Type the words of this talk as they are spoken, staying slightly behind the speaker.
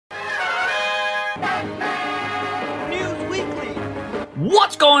News Weekly.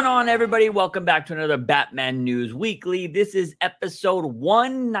 What's going on, everybody? Welcome back to another Batman News Weekly. This is episode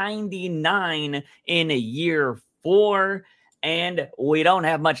 199 in year 4, and we don't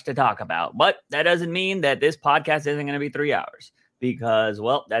have much to talk about. But that doesn't mean that this podcast isn't going to be 3 hours because,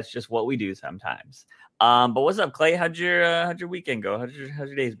 well, that's just what we do sometimes. But what's up, Clay? How'd your weekend go? How's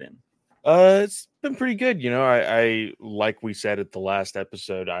your days been? It's been pretty good. You know, I like we said at the last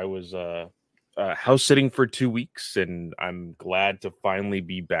episode, I was house sitting for 2 weeks, and I'm glad to finally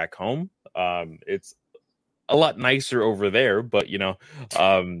be back home. It's a lot nicer over there, but you know,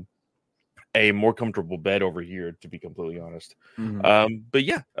 a more comfortable bed over here, to be completely honest. But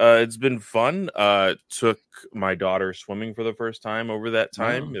yeah, it's been fun. Took my daughter swimming for the first time over that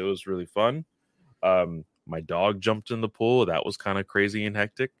time. It was really fun. My dog jumped in the pool. That was kind of crazy and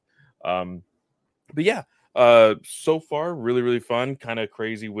hectic. But yeah, so far really, really fun, kind of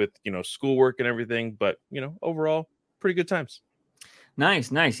crazy with, you know, schoolwork and everything, but you know, overall pretty good times.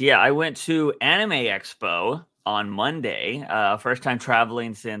 Nice. Yeah, I went to Anime Expo on Monday, first time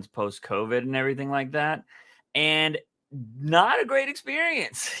traveling since post-COVID and everything like that, and not a great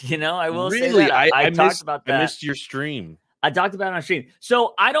experience. You know, I will say that. I talked about that. I missed your stream. I talked about it on stream.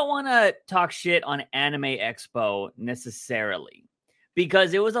 So I don't want to talk shit on Anime Expo necessarily,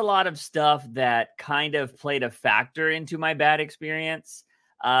 because it was a lot of stuff that kind of played a factor into my bad experience.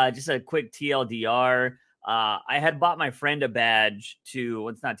 Just a quick TLDR. I had bought my friend a badge to,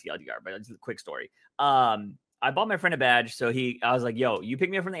 well, it's not TLDR, but it's a quick story. I bought my friend a badge. So I was like, yo, you pick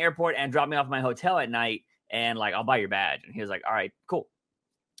me up from the airport and drop me off at my hotel at night. And like, I'll buy your badge. And he was like, all right, cool.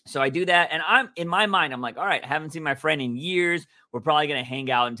 So I do that. And in my mind, I'm like, all right, I haven't seen my friend in years. We're probably going to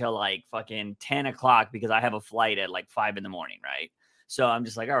hang out until like fucking 10 o'clock because I have a flight at like 5 in the morning. Right. So I'm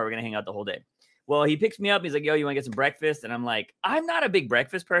just like, all right, we're going to hang out the whole day. Well, he picks me up. He's like, yo, you want to get some breakfast? And I'm like, I'm not a big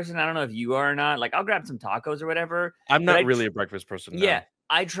breakfast person. I don't know if you are or not. Like, I'll grab some tacos or whatever. I'm not really a breakfast person. Yeah. No.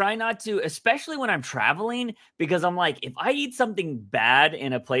 I try not to, especially when I'm traveling, because I'm like, if I eat something bad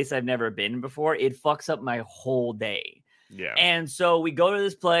in a place I've never been before, it fucks up my whole day. Yeah. And so we go to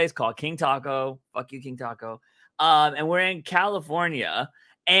this place called King Taco. Fuck you, King Taco. And we're in California.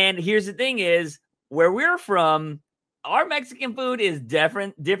 And here's the thing is, where we're from, our Mexican food is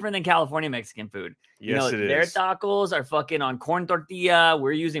different than California Mexican food. Yes, it is. Their tacos are fucking on corn tortilla.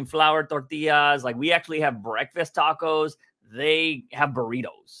 We're using flour tortillas. Like, we actually have breakfast tacos. They have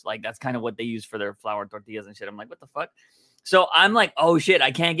burritos. Like, that's kind of what they use for their flour tortillas and shit. I'm like, what the fuck? So I'm like, oh shit,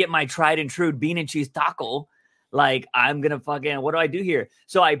 I can't get my tried and true bean and cheese taco. Like, I'm going to fucking, what do I do here?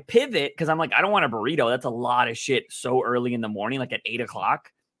 So I pivot because I'm like, I don't want a burrito. That's a lot of shit so early in the morning, like at 8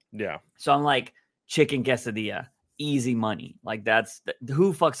 o'clock. Yeah. So I'm like, chicken quesadilla. Easy money. Like,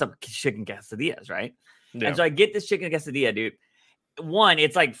 who fucks up chicken quesadillas, right? Yeah. And so I get this chicken quesadilla, dude. One,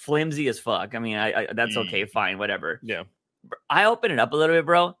 it's like flimsy as fuck. I mean, I that's okay, fine, whatever. Yeah. I open it up a little bit,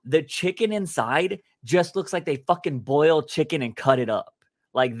 bro. The chicken inside just looks like they fucking boiled chicken and cut it up.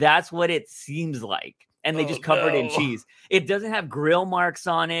 Like, that's what it seems like. And they just cover it in cheese. It doesn't have grill marks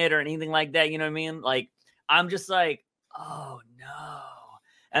on it or anything like that. You know what I mean? Like, I'm just like, oh no.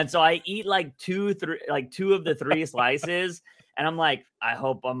 And so I eat like two of the 3 slices, and I'm like, I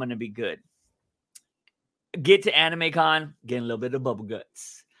hope I'm gonna be good. Get to AnimeCon, getting a little bit of bubble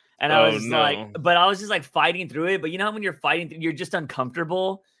guts, and I was just like fighting through it. But you know how when you're fighting, you're just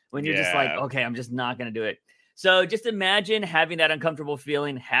uncomfortable when you're just like, okay, I'm just not gonna do it. So just imagine having that uncomfortable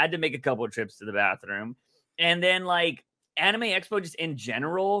feeling. Had to make a couple of trips to the bathroom, and then like Anime Expo, just in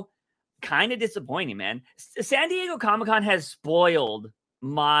general, kind of disappointing, man. San Diego Comic-Con has spoiled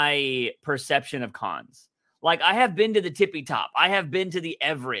my perception of cons. Like, I have been to the tippy top. I have been to the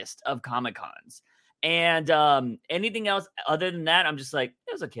Everest of Comic Cons. And anything else other than that, I'm just like,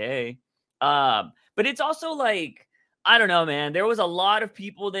 it was okay. But it's also like, I don't know, man. There was a lot of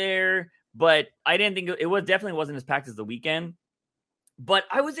people there, but I didn't think definitely wasn't as packed as the weekend. But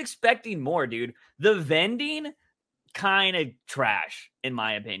I was expecting more, dude. The vending, kind of trash, in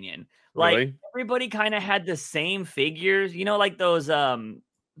my opinion. Like, really? Everybody kind of had the same figures, you know, like those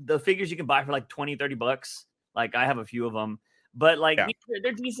the figures you can buy for like $20-$30. Like, I have a few of them, but like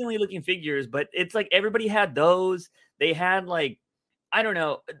they're decently looking figures, but it's like everybody had those. They had like, I don't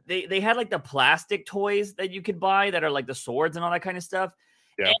know, they had like the plastic toys that you could buy that are like the swords and all that kind of stuff.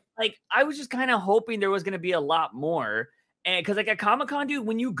 Yeah. And like, I was just kind of hoping there was going to be a lot more. And because like at Comic-Con, dude,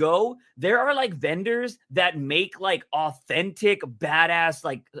 when you go, there are like vendors that make like authentic badass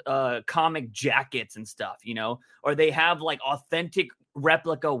like comic jackets and stuff, you know, or they have like authentic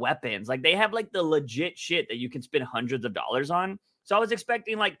replica weapons. Like, they have like the legit shit that you can spend hundreds of dollars on. So I was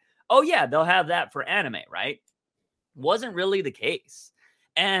expecting like, oh yeah, they'll have that for anime, right? Wasn't really the case.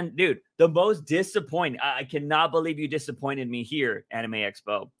 And dude, the most disappointing, I cannot believe you disappointed me here, Anime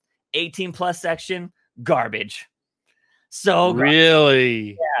Expo. 18 plus section, garbage. So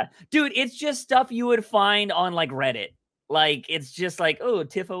really, yeah, dude, it's just stuff you would find on like Reddit. Like it's just like, oh,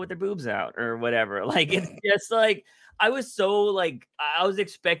 Tifa with her boobs out or whatever. Like it's just like I was so like I was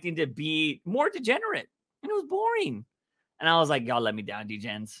expecting to be more degenerate, and it was boring. And I was like, y'all let me down,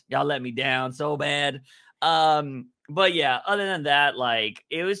 degens. Y'all let me down so bad. But yeah, other than that, like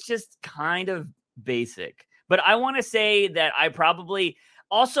it was just kind of basic. But I want to say that I probably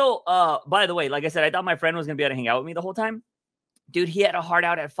also by the way, like I said, I thought my friend was gonna be able to hang out with me the whole time. Dude, he had a hard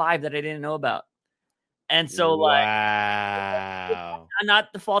out at 5 that I didn't know about. And so like wow.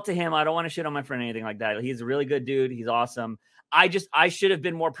 not the fault to him. I don't want to shit on my friend or anything like that. He's a really good dude. He's awesome. I should have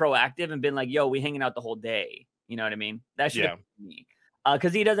been more proactive and been like, yo, we hanging out the whole day. You know what I mean? That should have been me.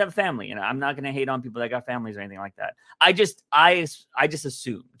 Because he does have a family, and I'm not gonna hate on people that got families or anything like that. I just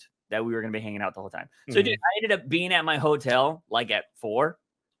assumed that we were gonna be hanging out the whole time. So dude, I ended up being at my hotel like at 4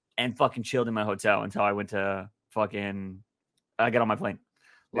 and fucking chilled in my hotel until I went to fucking I got on my plane.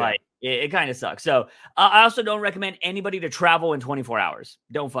 Like it kind of sucks. So I also don't recommend anybody to travel in 24 hours.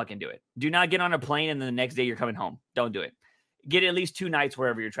 Don't fucking do it. Do not get on a plane and then the next day you're coming home. Don't do it. Get at least 2 nights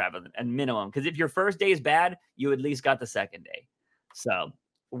wherever you're traveling at minimum. Because if your first day is bad, you at least got the second day. So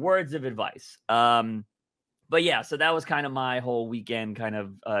words of advice. But yeah, so that was kind of my whole weekend kind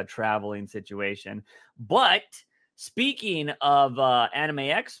of traveling situation. But speaking of Anime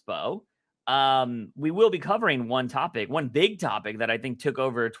Expo, we will be covering one big topic that I think took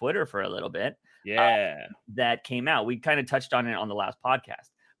over Twitter for a little bit. Yeah. That came out. We kind of touched on it on the last podcast.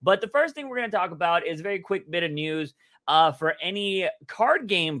 But the first thing we're going to talk about is a very quick bit of news for any card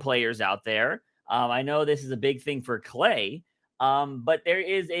game players out there. I know this is a big thing for Clay, but there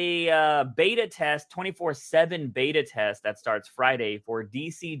is a beta test, 24/7 beta test that starts Friday for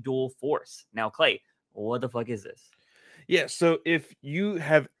DC Dual Force. Now, Clay, what the fuck is this? Yeah, so if you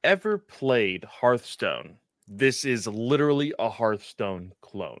have ever played Hearthstone, this is literally a Hearthstone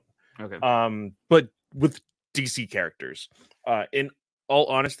clone. Okay. But with DC characters. In all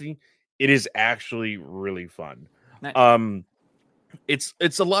honesty, it is actually really fun. Nice.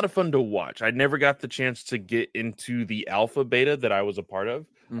 It's a lot of fun to watch. I never got the chance to get into the alpha beta that I was a part of.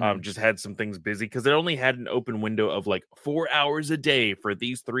 Just had some things busy because it only had an open window of like 4 hours a day for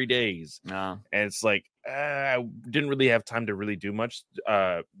these 3 days. No. And it's like I didn't really have time to really do much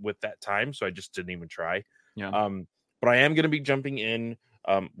with that time, so I just didn't even try. Yeah. But I am going to be jumping in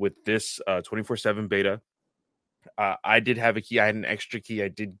with this 24/7 beta. I did have a key. I had an extra key. I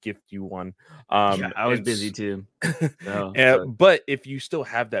did gift you one. Yeah, I was busy too. But if you still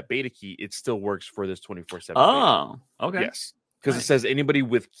have that beta key, it still works for this 24/7. Oh, okay. Yes, because it says anybody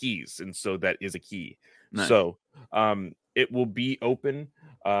with keys, and so that is a key. Nice. So it will be open.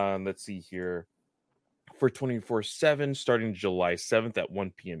 Let's see here for 24/7 starting July 7th at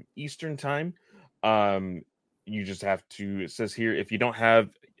 1 p.m. Eastern time. You just have to. It says here if you don't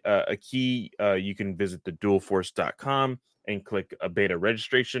have a key, you can visit the dualforce.com and click a beta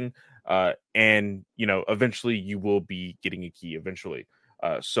registration, and eventually you will be getting a key eventually.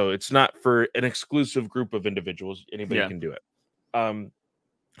 So it's not for an exclusive group of individuals. Anybody can do it.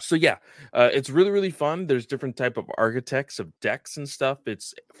 So yeah, it's really, really fun. There's different type of architects of decks and stuff.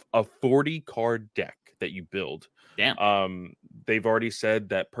 It's a 40 card deck that you build. Damn. They've already said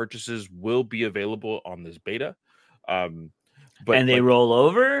that purchases will be available on this beta. But and they roll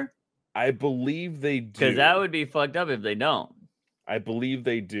over? I believe they do. Because that would be fucked up if they don't. I believe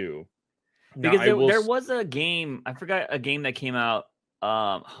they do. Because there was a game, I forgot a game that came out.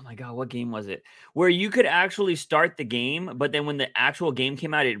 Oh my god, what game was it? Where you could actually start the game, but then when the actual game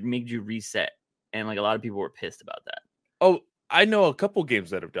came out, it made you reset. And like a lot of people were pissed about that. Oh, I know a couple games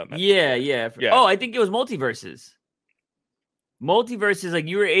that have done that. Yeah. Oh, I think it was Multiverses. Multiverses, like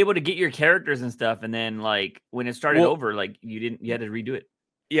you were able to get your characters and stuff, and then like when it started over, like you had to redo it.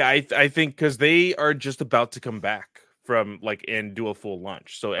 Yeah, I think because they are just about to come back from like and do a full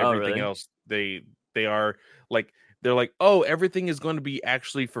launch. So everything else they are like they're like, oh, everything is going to be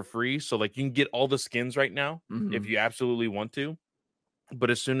actually for free. So like you can get all the skins right now if you absolutely want to. But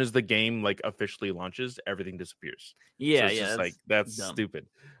as soon as the game like officially launches, everything disappears. Yeah, so it's just that's dumb. Stupid.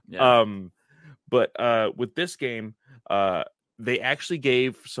 Yeah. But with this game, they actually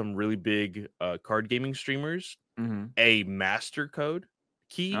gave some really big card gaming streamers a master code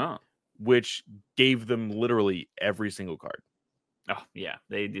key, which gave them literally every single card. Oh yeah,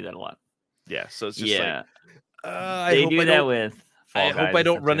 they do that a lot. Yeah, so it's just like they do that with. I hope I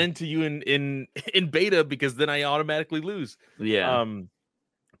don't run into you in beta because then I automatically lose. Yeah.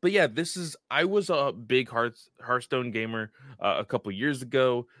 But yeah, I was a big Hearthstone gamer a couple years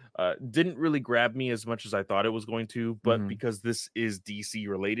ago. Didn't really grab me as much as I thought it was going to, but Mhm. because this is DC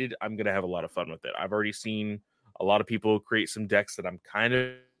related, I'm gonna have a lot of fun with it. I've already seen a lot of people create some decks that I'm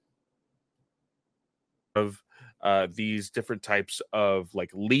kind of these different types of like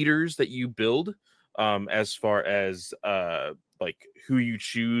leaders that you build, as far as like who you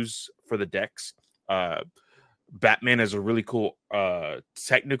choose for the decks. Batman is a really cool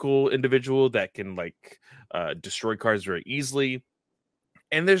technical individual that can like destroy cards very easily,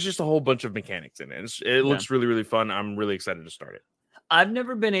 and there's just a whole bunch of mechanics in it. It Yeah. looks really, really fun. I'm really excited to start it. I've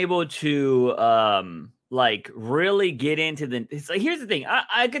never been able to like really get into the it's like here's the thing.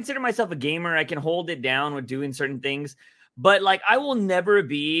 I consider myself a gamer. I can hold it down with doing certain things, but like I will never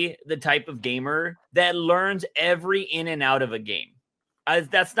be the type of gamer that learns every in and out of a game.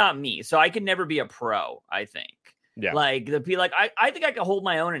 That's not me. So I can never be a pro, I think. Yeah. Like I think I can hold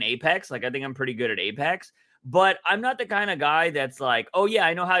my own in Apex. Like I think I'm pretty good at Apex. But I'm not the kind of guy that's like, oh yeah,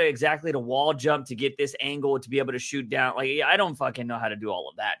 I know how to exactly to wall jump to get this angle to be able to shoot down. Like I don't fucking know how to do all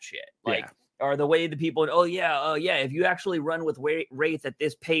of that shit. Like, or the way the people, oh yeah, if you actually run with Wraith at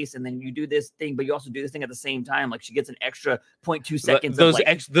this pace and then you do this thing, but you also do this thing at the same time, like she gets an extra 0.2 seconds. Those of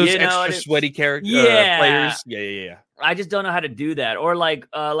like, those extra sweaty characters, players. Yeah. I just don't know how to do that. Or like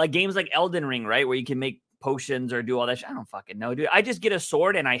games like Elden Ring, right, where you can make potions or do all that shit. I don't fucking know, dude. I just get a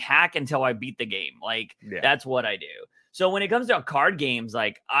sword and I hack until I beat the game. Like that's what I do. So when it comes to card games,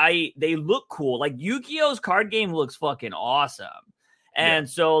 like they look cool. Like Yu-Gi-Oh's card game looks fucking awesome. And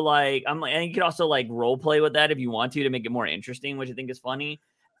so like I'm like, and you can also like role play with that if you want to make it more interesting, which I think is funny.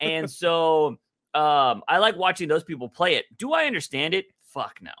 And so I like watching those people play it. Do I understand it?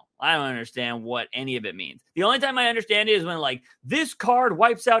 Fuck no. I don't understand what any of it means. The only time I understand it is when like this card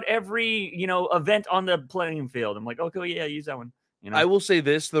wipes out every, event on the playing field. I'm like, okay, yeah, use that one. I will say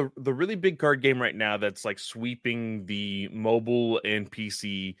this, the really big card game right now that's like sweeping the mobile and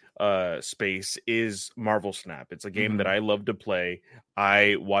PC space is Marvel Snap. It's a game that I love to play.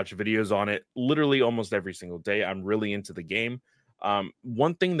 I watch videos on it literally almost every single day. I'm really into the game.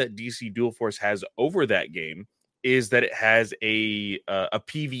 One thing that DC Dual Force has over that game is that it has a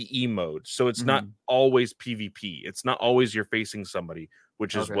PvE mode. So it's not always PvP. It's not always you're facing somebody,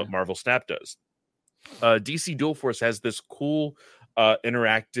 which is what Marvel Snap does. DC Dual Force has this cool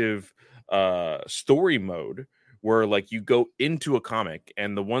interactive story mode where like you go into a comic,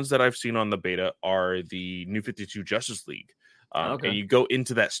 and the ones that I've seen on the beta are the New 52 Justice League. And you go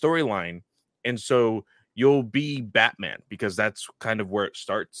into that storyline, and so you'll be Batman because that's kind of where it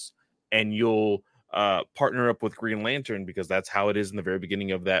starts, and you'll partner up with Green Lantern because that's how it is in the very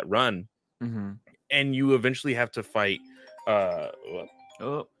beginning of that run. And you eventually have to fight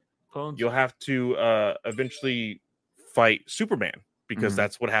you'll have to eventually fight Superman because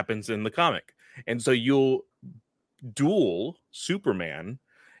that's what happens in the comic. And so you'll duel Superman,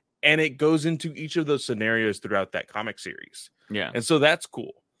 and it goes into each of those scenarios throughout that comic series. Yeah. And so that's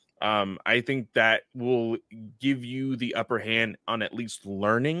cool. I think that will give you the upper hand on at least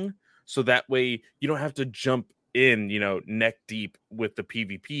learning. So that way you don't have to jump in, neck deep with the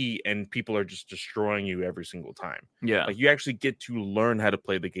PvP and people are just destroying you every single time. Yeah. Like you actually get to learn how to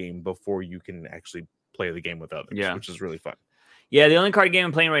play the game before you can actually play the game with others, which is really fun. Yeah. The only card game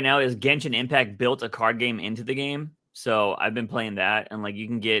I'm playing right now is Genshin Impact built a card game into the game. So I've been playing that, and like you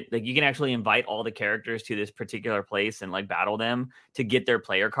can actually invite all the characters to this particular place and like battle them to get their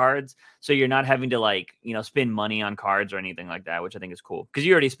player cards. So you're not having to like, spend money on cards or anything like that, which I think is cool because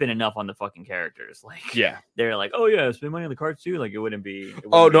you already spend enough on the fucking characters. Like, they're like, oh yeah, spend money on the cards too. Like it wouldn't be.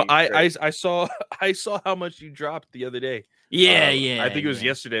 I saw how much you dropped the other day. I think it was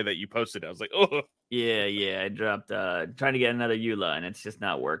yesterday that you posted. I was like, oh. Yeah. I dropped trying to get another EULA, and it's just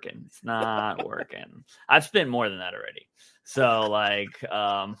not working. It's not working. I've spent more than that already. So like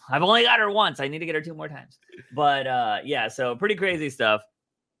I've only got her once. I need to get her 2 more times. But so pretty crazy stuff.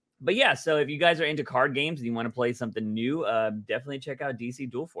 But yeah, so if you guys are into card games and you want to play something new, definitely check out DC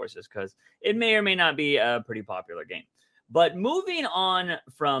Dual Forces because it may or may not be a pretty popular game. But moving on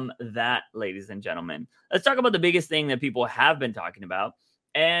from that, ladies and gentlemen, let's talk about the biggest thing that people have been talking about.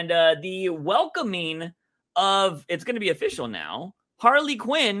 And the welcoming of, it's going to be official now, Harley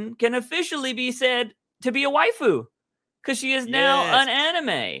Quinn can officially be said to be a waifu because she is now an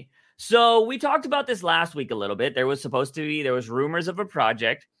anime. So we talked about this last week a little bit. There was rumors of a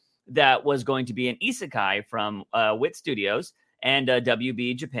project that was going to be an isekai from WIT Studios and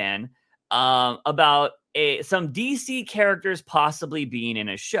WB Japan about some DC characters possibly being in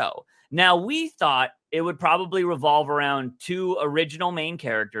a show. Now, we thought it would probably revolve around 2 original main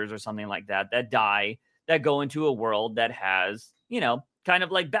characters or something like that die, that go into a world that has, kind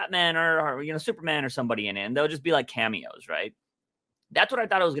of like Batman or Superman or somebody in it, and they'll just be like cameos, right? That's what I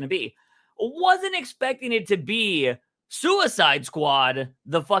thought it was going to be. Wasn't expecting it to be Suicide Squad,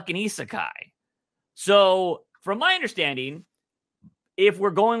 the fucking isekai. So, from my understanding, if we're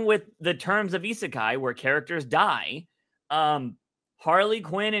going with the terms of isekai where characters die, Harley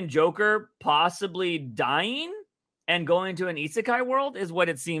Quinn and Joker possibly dying and going to an isekai world is what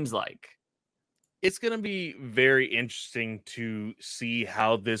it seems like. It's going to be very interesting to see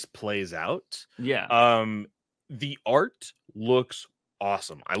how this plays out. Yeah. The art looks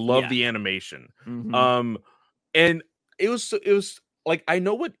awesome. I love the animation. Mm-hmm. And it was like, I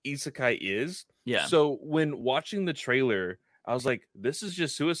know what isekai is. Yeah. So when watching the trailer, I was like, this is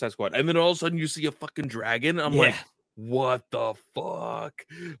just Suicide Squad. And then all of a sudden you see a fucking dragon. I'm like, what the fuck?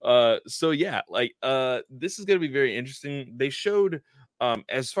 So yeah, like this is gonna be very interesting. They showed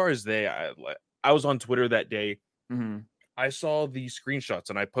as far as I was on Twitter that day. Mm-hmm. I saw the screenshots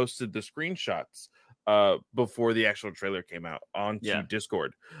and I posted the screenshots before the actual trailer came out onto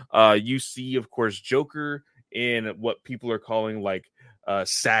Discord. You see, of course, Joker in what people are calling like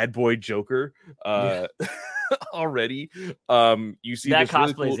sad boy Joker already. You see that this cosplay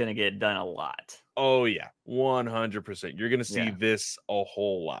really cool... is gonna get done a lot. Oh yeah, 100%. You're gonna see this a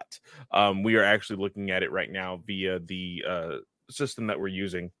whole lot. We are actually looking at it right now via the system that we're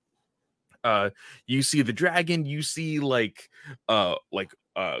using. You see the dragon, you see like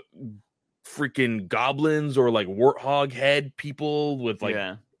freaking goblins or like warthog head people with like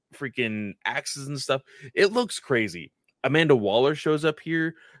freaking axes and stuff. It looks crazy. Amanda Waller shows up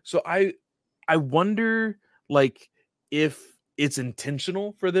here, so I wonder like if it's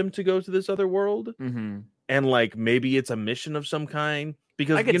intentional for them to go to this other world, and like maybe it's a mission of some kind,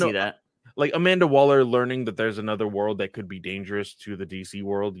 because I could see that. Like Amanda Waller learning that there's another world that could be dangerous to the DC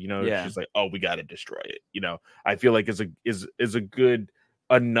world, she's like, oh, we got to destroy it. I feel like is a good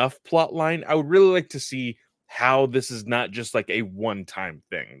enough plot line. I would really like to see how this is not just like a one-time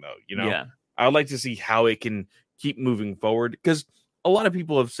thing, though. I would like to see how it can keep moving forward, because a lot of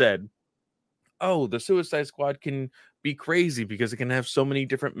people have said, oh, the Suicide Squad can be crazy because it can have so many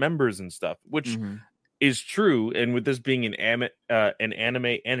different members and stuff, which is true. And with this being an anime and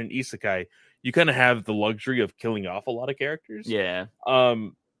an isekai, you kind of have the luxury of killing off a lot of characters.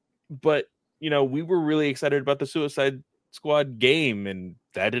 But we were really excited about the Suicide Squad game, and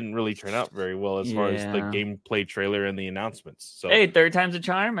that didn't really turn out very well as far as the gameplay trailer and the announcements. So hey, third time's a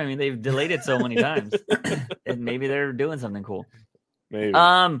charm. I mean, they've delayed it so many times, and maybe they're doing something cool. Maybe.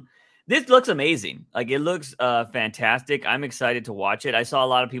 This looks amazing. Like, it looks fantastic. I'm excited to watch it. I saw a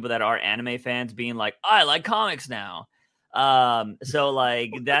lot of people that are anime fans being like, I like comics now. So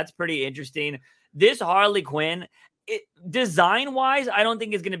like that's pretty interesting. This Harley Quinn, design wise, I don't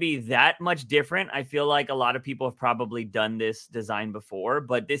think it's going to be that much different. I feel like a lot of people have probably done this design before,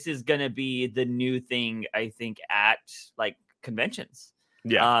 but this is going to be the new thing, I think, at like conventions.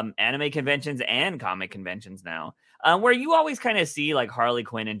 Anime conventions and comic conventions now, where you always kind of see like Harley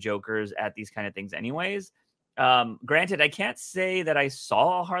Quinn and Jokers at these kind of things anyways. Granted, I can't say that I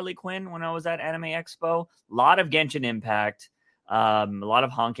saw Harley Quinn when I was at Anime Expo. A lot of Genshin Impact, a lot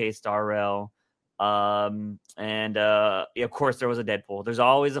of Honkai Star Rail, and of course there was a Deadpool. There's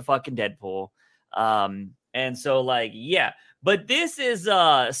always a fucking Deadpool. And so like, but this is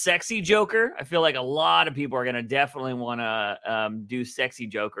sexy Joker. I feel like a lot of people are going to definitely want to do sexy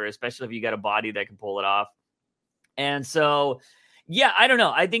Joker, especially if you got a body that can pull it off. And so, I don't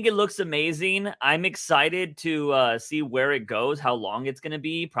know. I think it looks amazing. I'm excited to see where it goes, how long it's going to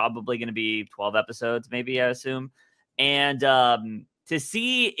be. Probably going to be 12 episodes, maybe, I assume. And to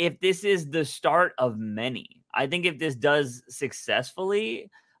see if this is the start of many. I think if this does successfully,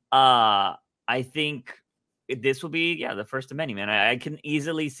 I think this will be, the first of many, man. I can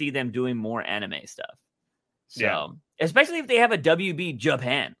easily see them doing more anime stuff. So, especially if they have a WB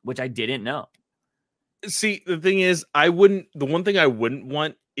Japan, which I didn't know. See, the thing is, the one thing I wouldn't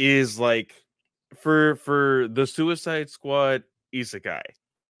want is like for the Suicide Squad isekai,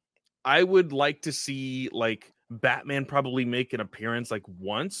 I would like to see like Batman probably make an appearance like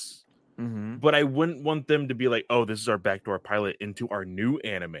once. But I wouldn't want them to be like, oh, this is our backdoor pilot into our new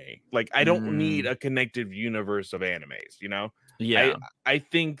anime. Like, I don't need a connected universe of animes, I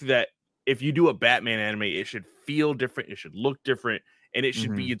think that if you do a Batman anime, it should feel different, it should look different, and it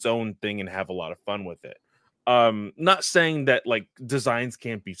should be its own thing and have a lot of fun with it. Not saying that like designs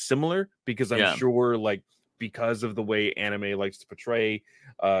can't be similar, because I'm sure like because of the way anime likes to portray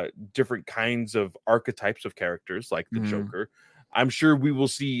different kinds of archetypes of characters like the Joker, I'm sure we will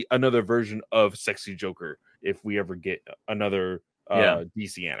see another version of sexy Joker if we ever get another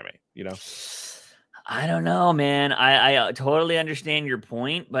DC anime, I don't know, man. I totally understand your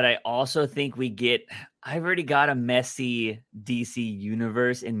point, but I also think I've already got a messy DC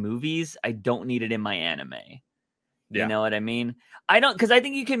universe in movies. I don't need it in my anime. You know what I mean? I don't, because I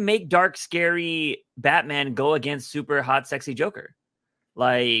think you can make dark, scary Batman go against super hot, sexy Joker.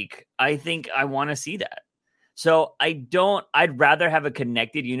 Like, I think I want to see that. So I'd rather have a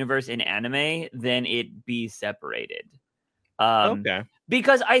connected universe in anime than it be separated. Okay.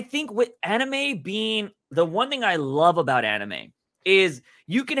 Because I think with anime being the one thing I love about anime is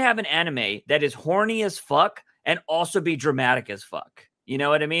you can have an anime that is horny as fuck and also be dramatic as fuck. You know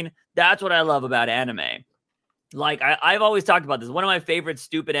what I mean? That's what I love about anime. Like I've always talked about this. One of my favorite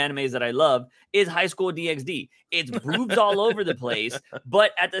stupid animes that I love is High School DxD. It's boobs all over the place,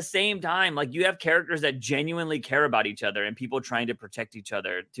 but at the same time, like you have characters that genuinely care about each other and people trying to protect each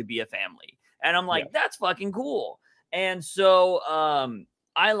other to be a family. And I'm like, that's fucking cool. And so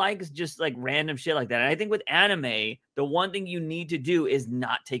I like just like random shit like that. And I think with anime, the one thing you need to do is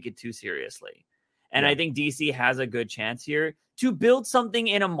not take it too seriously. And I think DC has a good chance here to build something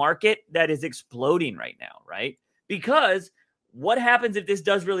in a market that is exploding right now, right? Because what happens if this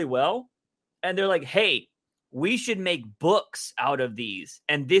does really well? And they're like, hey, we should make books out of these.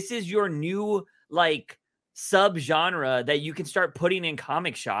 And this is your new like subgenre that you can start putting in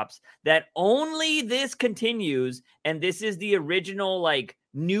comic shops that only this continues. And this is the original like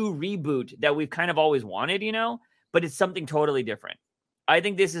new reboot that we've kind of always wanted, you know, but it's something totally different. I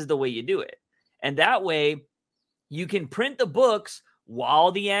think this is the way you do it. And that way you can print the books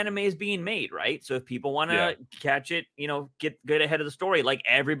while the anime is being made, right? So if people want to catch it, you know, get ahead of the story like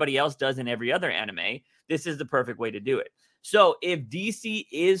everybody else does in every other anime, this is the perfect way to do it. So if DC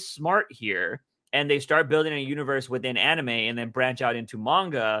is smart here and they start building a universe within anime and then branch out into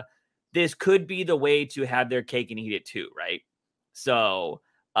manga, this could be the way to have their cake and eat it too, right? So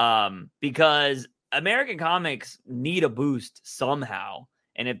because American comics need a boost somehow.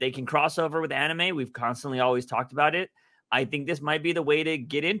 And if they can cross over with anime, we've constantly always talked about it. I think this might be the way to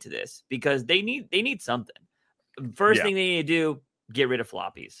get into this because they need something. First thing they need to do, get rid of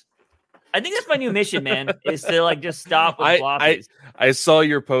floppies. I think that's my new mission, man, is to like just stop with floppies. I saw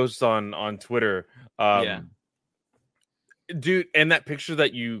your post on Twitter. Dude, and that picture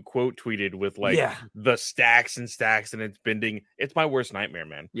that you quote tweeted with like the stacks and stacks and it's bending, it's my worst nightmare,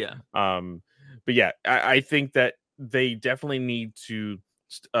 man. Yeah. But yeah, I think that they definitely need to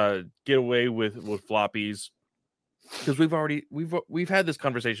get away with floppies because we've had this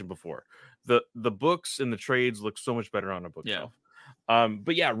conversation before. The books and the trades look so much better on a bookshelf.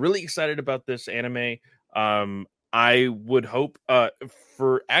 But yeah, really excited about this anime. I would hope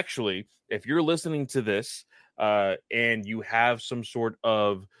for actually, if you're listening to this and you have some sort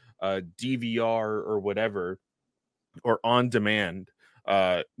of DVR or whatever or on demand,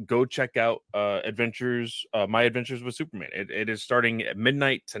 go check out Adventures, My Adventures with Superman. It is starting at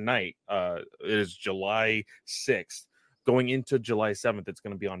midnight tonight. It is July 6th. Going into July 7th, it's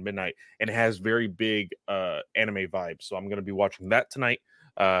going to be on midnight, and it has very big anime vibes. So I'm going to be watching that tonight,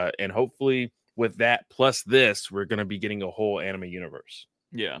 and hopefully with that plus this, we're going to be getting a whole anime universe.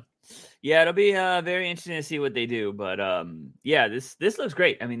 Yeah, it'll be very interesting to see what they do. But yeah, this looks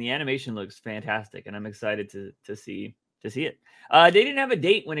great. I mean, the animation looks fantastic, and I'm excited to see it. They didn't have a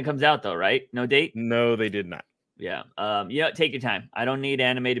date when it comes out, though, right? No date? No, they did not. Yeah. Take your time. I don't need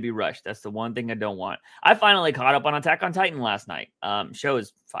anime to be rushed. That's the one thing I don't want. I finally caught up on Attack on Titan last night. Show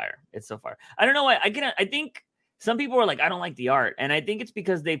is fire. It's so fire. I don't know why. I think some people are like, I don't like the art. And I think it's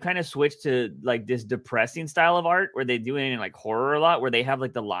because they've kind of switched to like this depressing style of art where they do it in like horror a lot, where they have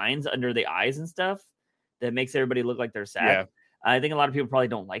like the lines under the eyes and stuff that makes everybody look like they're sad. Yeah. I think a lot of people probably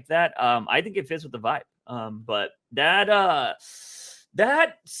don't like that. I think it fits with the vibe. But that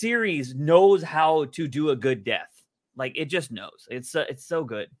series knows how to do a good death. Like it just knows. It's so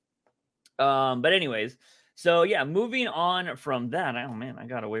good. But anyways, so yeah, moving on from that. Oh man, I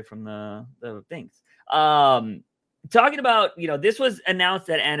got away from the things. Talking about, this was announced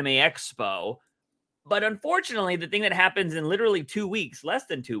at Anime Expo, but unfortunately, the thing that happens in literally 2 weeks, less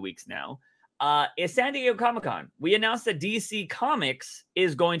than 2 weeks now, is San Diego Comic-Con. We announced that DC Comics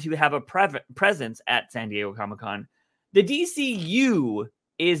is going to have a presence at San Diego Comic-Con. The DCU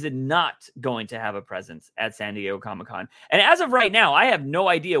is not going to have a presence at San Diego Comic-Con. And as of right now, I have no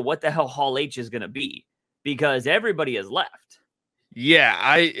idea what the hell Hall H is going to be because everybody has left.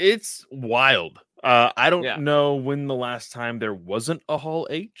 Yeah, it's wild. I don't know when the last time there wasn't a Hall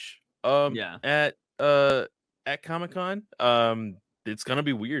H at Comic-Con. It's going to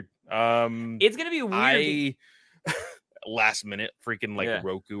be weird. It's going to be weird. Last minute freaking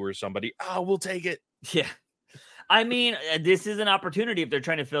Roku or somebody, we'll take it. Yeah. I mean, this is an opportunity if they're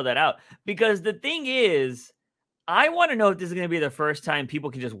trying to fill that out. Because the thing is, I want to know if this is going to be the first time people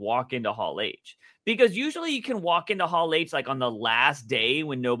can just walk into Hall H. Because usually you can walk into Hall H like on the last day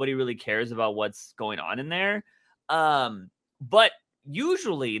when nobody really cares about what's going on in there. But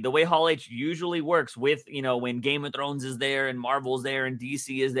usually the way Hall H usually works with, when Game of Thrones is there and Marvel's there and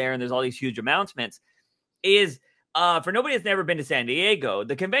DC is there and there's all these huge announcements is for nobody that's never been to San Diego,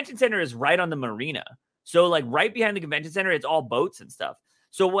 the convention center is right on the marina. So like right behind the convention center, it's all boats and stuff.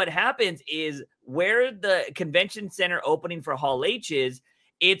 So what happens is where the convention center opening for Hall H is,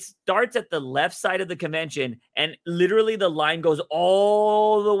 it starts at the left side of the convention and literally the line goes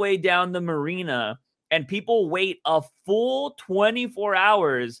all the way down the marina and people wait a full 24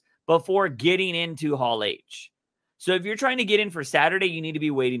 hours before getting into Hall H. So if you're trying to get in for Saturday, you need to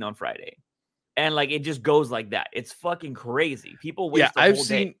be waiting on Friday. And like, it just goes like that. It's fucking crazy. People waste the whole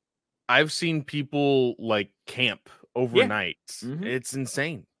day. I've seen people like camp overnight. Yeah. Mm-hmm. It's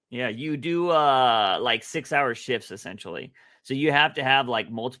insane. Yeah, you do like 6-hour shifts essentially. So you have to have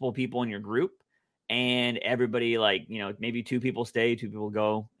like multiple people in your group and everybody like, maybe 2 people stay, 2 people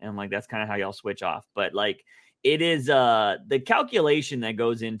go. And like, that's kind of how y'all switch off. But like, it is the calculation that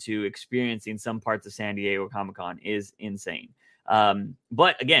goes into experiencing some parts of San Diego Comic-Con is insane.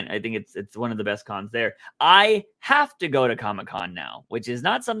 But again, I think it's one of the best cons there. I have to go to Comic-Con now, which is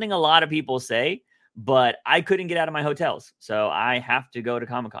not something a lot of people say, but I couldn't get out of my hotels. So I have to go to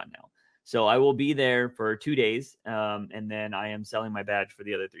Comic-Con now. So I will be there for 2 days. And then I am selling my badge for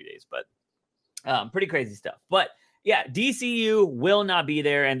the other 3 days, but pretty crazy stuff. But yeah, DCU will not be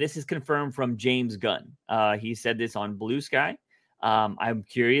there. And this is confirmed from James Gunn. He said this on Blue Sky. I'm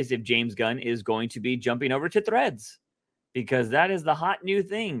curious if James Gunn is going to be jumping over to Threads, because that is the hot new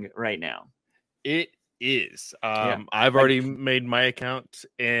thing right now. It is. I've already made my account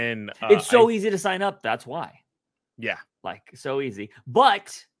and it's so easy to sign up. That's why. Yeah. Like so easy,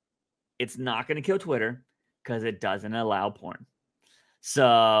 but it's not going to kill Twitter because it doesn't allow porn.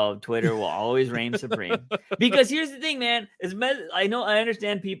 So Twitter will always reign supreme. Because here's the thing, man, I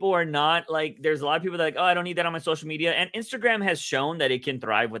understand people are not like, there's a lot of people that are like, oh, I don't need that on my social media. And Instagram has shown that it can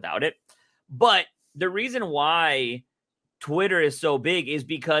thrive without it. But the reason why Twitter is so big is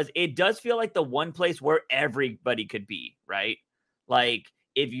because it does feel like the one place where everybody could be, right? Like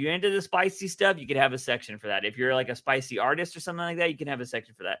if you're into the spicy stuff, you could have a section for that. If you're like a spicy artist or something like that, you can have a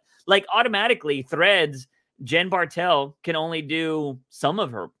section for that. Like automatically Threads, Jen Bartel can only do some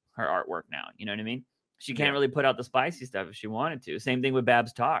of her artwork now. You know what I mean? She can't really put out the spicy stuff if she wanted to. Same thing with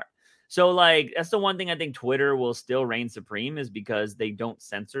Babs Tarr. So like, that's the one thing I think Twitter will still reign supreme is because they don't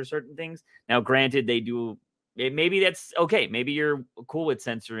censor certain things. Now, granted, they do. Maybe that's okay. Maybe you're cool with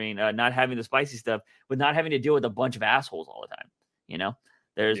censoring, not having the spicy stuff, with not having to deal with a bunch of assholes all the time.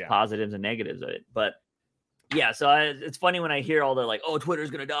 There's positives and negatives of it. But yeah, so it's funny when I hear all the like, oh,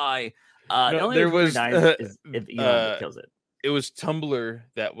 Twitter's going to die. The only there was is if Elon kills it. It was Tumblr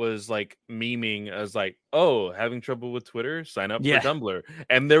that was like memeing as like, oh, having trouble with Twitter, sign up for Tumblr.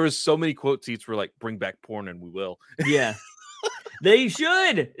 And there was so many quote tweets were like, bring back porn and we will. Yeah. They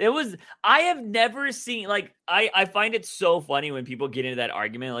should. I have never seen, like, I find it so funny when people get into that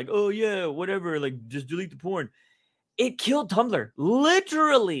argument, like, oh yeah, whatever, like just delete the porn. It killed Tumblr,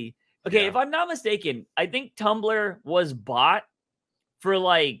 literally. Okay, if I'm not mistaken, I think Tumblr was bought for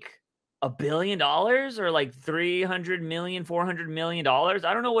like $1 billion or like $300 million, $400 million.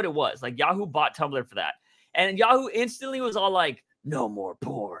 I don't know what it was. Like Yahoo bought Tumblr for that. And Yahoo instantly was all like, no more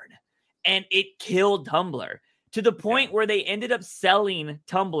porn. And it killed Tumblr to the point where they ended up selling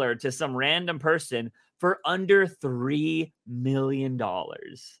Tumblr to some random person for under $3 million.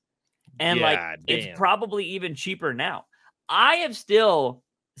 And it's probably even cheaper now. I have still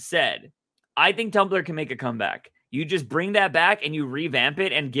said, I think Tumblr can make a comeback. You just bring that back and you revamp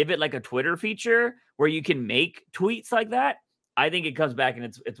it and give it like a Twitter feature where you can make tweets like that. I think it comes back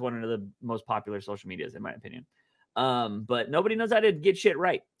and it's one of the most popular social medias in my opinion. But nobody knows how to get shit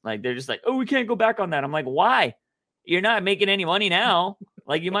right. Like they're just like, oh, we can't go back on that. I'm like, why? You're not making any money now.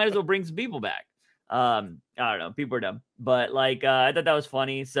 Like you might as well bring some people back. I don't know. People are dumb, but like, I thought that was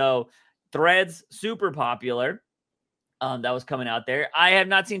funny. So Threads, super popular. That was coming out there. I have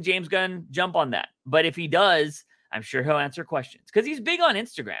not seen James Gunn jump on that, but if he does, I'm sure he'll answer questions because he's big on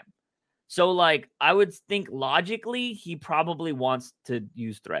Instagram. So like, I would think logically, he probably wants to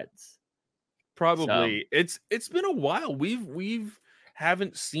use Threads. Probably. So, it's been a while. We've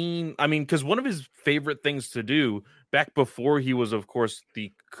haven't seen, I mean, because one of his favorite things to do back before he was, of course,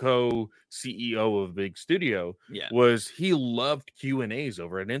 the co-CEO of Big Studio, was he loved Q&As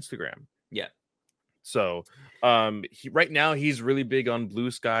over at Instagram. Yeah. So right now he's really big on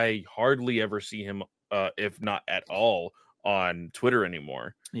Blue Sky. Hardly ever see him if not at all, on Twitter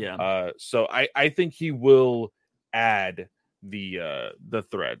anymore. Yeah. So I think he will add the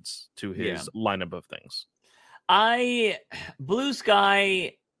threads to his lineup of things. Blue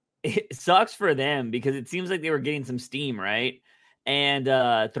Sky, it sucks for them because it seems like they were getting some steam, right? And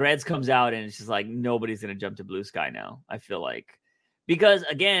Threads comes out and it's just like nobody's gonna jump to Blue Sky now. I feel like, because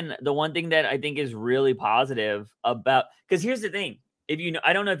again, the one thing that I think is really positive about, because here's the thing,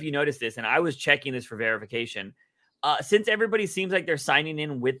 I don't know if you noticed this, and I was checking this for verification. Since everybody seems like they're signing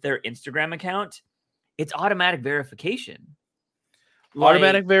in with their Instagram account, it's automatic verification.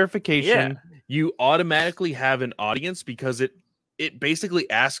 Automatic verification. Yeah. You automatically have an audience because it basically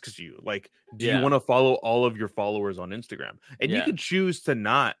asks you, like, do you want to follow all of your followers on Instagram? And you could choose to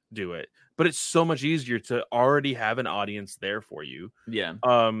not do it, but it's so much easier to already have an audience there for you. Yeah.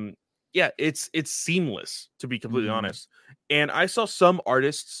 It's seamless, to be completely honest. And I saw some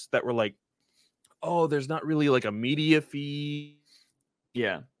artists that were like, oh, there's not really like a media feed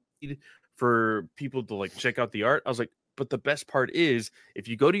for people to like check out the art. I was like, but the best part is if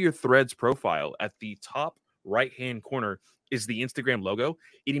you go to your Threads profile, at the top right hand corner is the Instagram logo.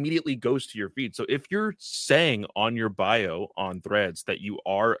 It immediately goes to your feed. So if you're saying on your bio on Threads that you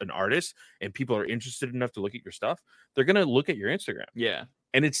are an artist and people are interested enough to look at your stuff, they're going to look at your Instagram. Yeah.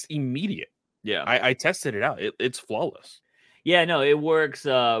 And it's immediate. Yeah. I tested it out. It's flawless. Yeah, no, it works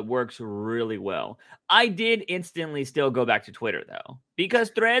really well. I did instantly still go back to Twitter though, because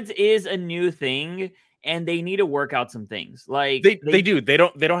Threads is a new thing and they need to work out some things. Like they do. They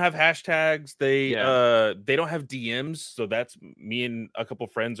don't have hashtags. They don't have DMs. So that's me and a couple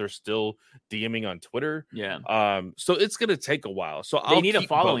friends are still DMing on Twitter. Yeah. So it's gonna take a while. So they need a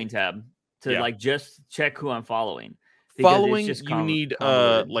following tab to like just check who I'm following. Following, you need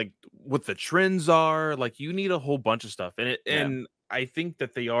like what the trends are. Like you need a whole bunch of stuff. And I think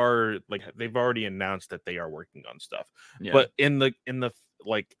that they are like they've already announced that they are working on stuff. Yeah. But in the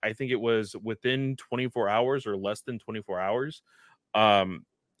like I think it was within 24 hours or less than 24 hours,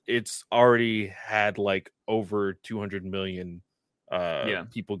 it's already had like over 200 million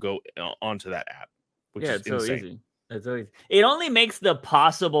people go onto that app, which is insane. So easy. It's so easy. It only makes the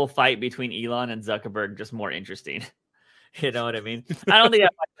possible fight between Elon and Zuckerberg just more interesting. You know what I mean? I don't think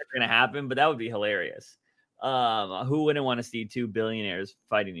that's going to happen, but that would be hilarious. Who wouldn't want to see two billionaires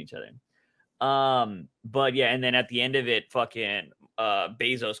fighting each other? But yeah, and then at the end of it, fucking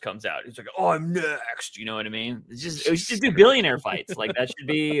Bezos comes out. He's like, "Oh, I'm next." You know what I mean? It should just do billionaire fights. Like that should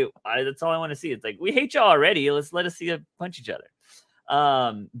be. That's all I want to see. It's like we hate y'all already. Let us see them punch each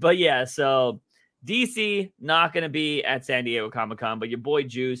other. But yeah, so DC not going to be at San Diego Comic-Con, but your boy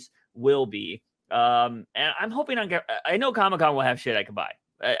Juice will be. And I'm hoping I know Comic-Con will have shit I can buy.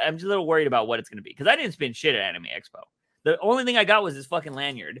 I'm just a little worried about what it's going to be because I didn't spend shit at Anime Expo. The only thing I got was this fucking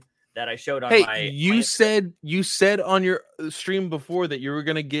lanyard that I showed on you said on your stream before that you were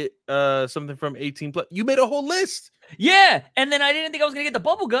going to get something from 18 plus. You made a whole list. Yeah. And then I didn't think I was going to get the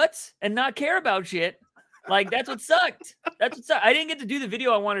bubble guts and not care about shit. Like that's what sucked. I didn't get to do the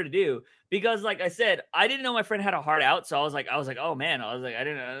video I wanted to do because, like I said, I didn't know my friend had a heart out. So I was like, oh man, I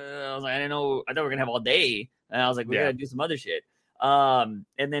didn't know. I thought we were gonna have all day, and I was like, we gotta do some other shit. And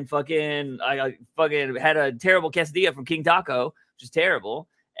then I fucking had a terrible quesadilla from King Taco, which is terrible.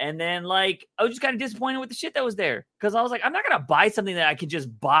 And then like I was just kind of disappointed with the shit that was there because I was like, I'm not gonna buy something that I can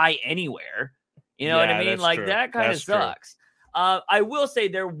just buy anywhere. You know what I mean? Like true. That kind of sucks. I will say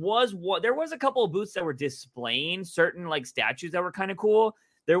there was a couple of booths that were displaying certain like statues that were kind of cool.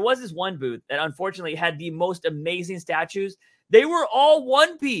 There was this one booth that unfortunately had the most amazing statues. They were all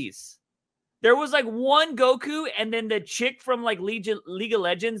One Piece. There was like one Goku and then the chick from like League of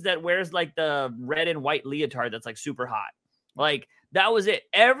Legends that wears like the red and white leotard that's like super hot. Like that was it.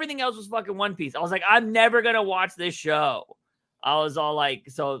 Everything else was fucking One Piece. I was like, I'm never going to watch this show. I was all like,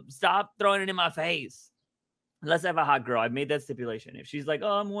 so stop throwing it in my face. Let's have a hot girl. I made that stipulation. If she's like,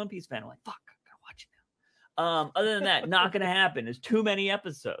 oh, I'm a One Piece fan, I'm like, fuck, I gotta watch it now. Other than that, not gonna happen. There's too many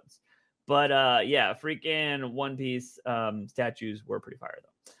episodes. But yeah, freaking One Piece statues were pretty fire though.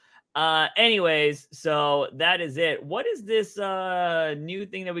 Anyways, so that is it. What is this new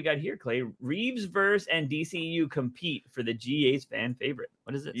thing that we got here, Clay? Reevesverse and DCU compete for the GA's fan favorite.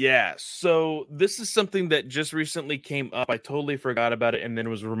 What is it? Yeah, so this is something that just recently came up. I totally forgot about it and then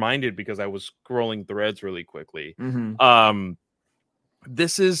was reminded because I was scrolling Threads really quickly. Mm-hmm.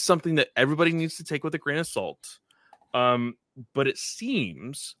 This is something that everybody needs to take with a grain of salt. But it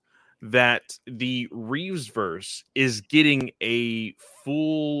seems that the Reevesverse is getting a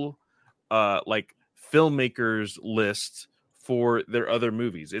full like filmmakers list for their other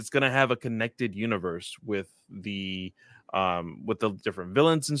movies. It's going to have a connected universe with the different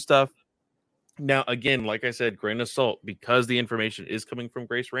villains and stuff. Now, again, like I said, grain of salt, because the information is coming from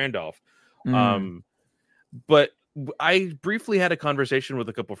Grace Randolph. Mm. But I briefly had a conversation with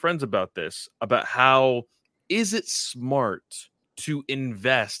a couple friends about this, about how is it smart to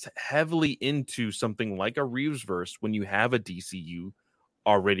invest heavily into something like a Reevesverse when you have a DCU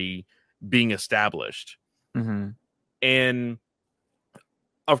already being established? Mm-hmm. And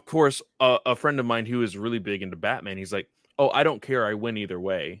of course, a friend of mine who is really big into Batman, he's like, "Oh, I don't care. I win either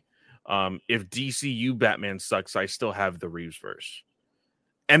way. If DCU Batman sucks, I still have the Reevesverse."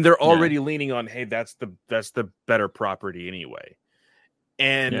 And they're Yeah. already leaning on, "Hey, that's the better property anyway."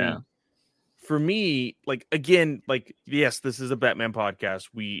 And Yeah. for me, like, again, like, yes, this is a Batman podcast.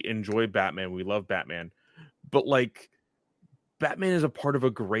 We enjoy Batman. We love Batman. But like, Batman is a part of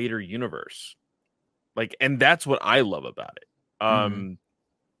a greater universe. Like, and that's what I love about it. Mm-hmm.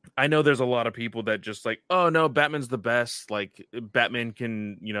 I know there's a lot of people that just like, oh no, Batman's the best. Like, Batman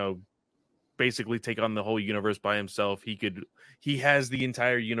can, basically take on the whole universe by himself. He has the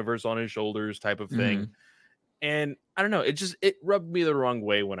entire universe on his shoulders, type of Mm-hmm. thing. And I don't know, it rubbed me the wrong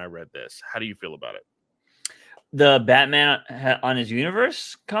way when I read this. How do you feel about it? The Batman on his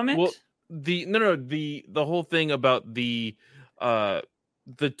universe comment? Well, the whole thing about the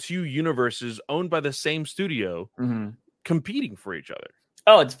two universes owned by the same studio competing for each other.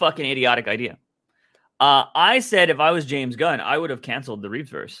 Oh, it's fucking idiotic idea. I said if I was James Gunn, I would have canceled the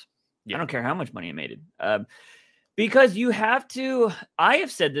Reevesverse. Yeah. I don't care how much money it made it. Because you have to. I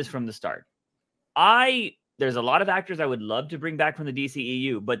have said this from the start. There's a lot of actors I would love to bring back from the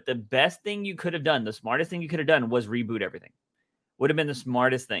DCEU, but the best thing you could have done, the smartest thing you could have done, was reboot everything. Would have been the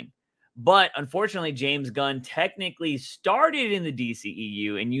smartest thing. But unfortunately, James Gunn technically started in the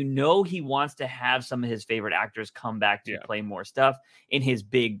DCEU, and he wants to have some of his favorite actors come back to play more stuff in his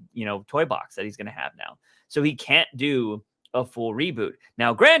big, toy box that he's going to have now. So he can't do a full reboot.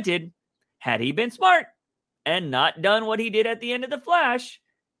 Now, granted, had he been smart and not done what he did at the end of The Flash,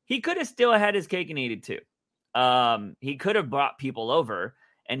 he could have still had his cake and ate it too. He could have brought people over,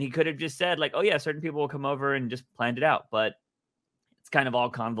 and he could have just said, like, oh yeah, certain people will come over, and just planned it out. But it's kind of all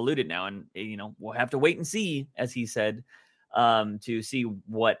convoluted now, and we'll have to wait and see, as he said, to see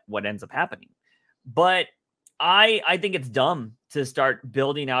what ends up happening. But I think it's dumb to start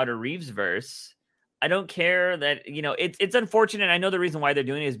building out a Reevesverse. I don't care that it's unfortunate. I know the reason why they're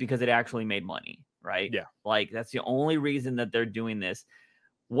doing it is because it actually made money, right? Yeah, like that's the only reason that they're doing this.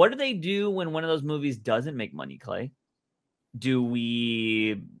 What do they do when one of those movies doesn't make money, Clay? Do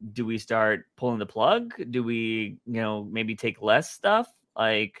we start pulling the plug? Do we, maybe take less stuff?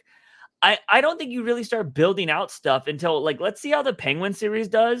 Like, I don't think you really start building out stuff until, like, let's see how the Penguin series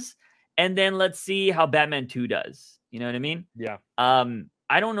does, and then let's see how Batman 2 does. You know what I mean? Yeah.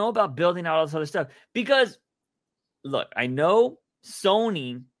 I don't know about building out all this other stuff because, look, I know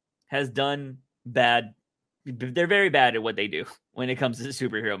Sony has done bad. They're very bad at what they do when it comes to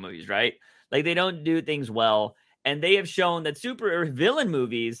superhero movies, right? Like, they don't do things well. And they have shown that super villain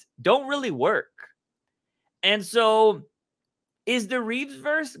movies don't really work. And so, is the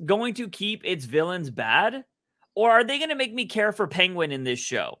Reevesverse going to keep its villains bad? Or are they going to make me care for Penguin in this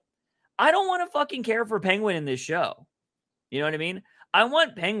show? I don't want to fucking care for Penguin in this show. You know what I mean? I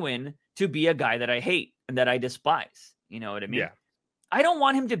want Penguin to be a guy that I hate and that I despise. You know what I mean? Yeah. I don't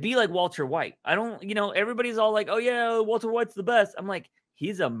want him to be like Walter White. I don't, everybody's all like, oh yeah, Walter White's the best. I'm like,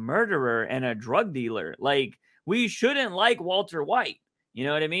 he's a murderer and a drug dealer. Like, we shouldn't like Walter White. You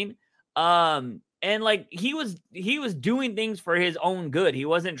know what I mean? And like he was doing things for his own good. He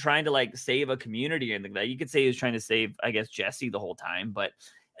wasn't trying to like save a community or anything like that. You could say he was trying to save, I guess, Jesse the whole time, but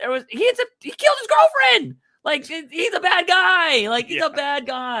he killed his girlfriend. Like, he's a bad guy. Like, he's a bad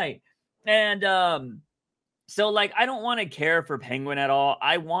guy. And so like I don't want to care for Penguin at all.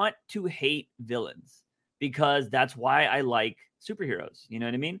 I want to hate villains because that's why I like superheroes. You know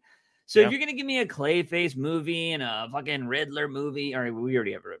what I mean? So if you're going to give me a Clayface movie and a fucking Riddler movie, or we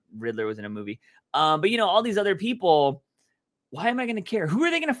already have Riddler was in a movie. But all these other people, why am I going to care? Who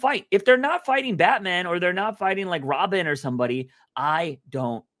are they going to fight? If they're not fighting Batman or they're not fighting like Robin or somebody, I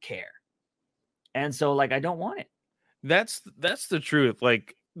don't care. And so like, I don't want it. That's the truth.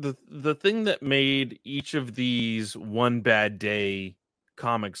 Like the thing that made each of these One Bad Day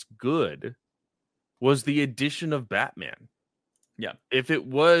comics good was the addition of Batman. Yeah. If it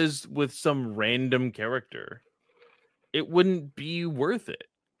was with some random character, it wouldn't be worth it.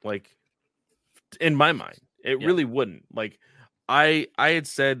 Like, in my mind, it really wouldn't. Like, I had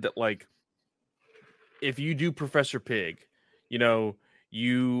said that, like, if you do Professor Pig,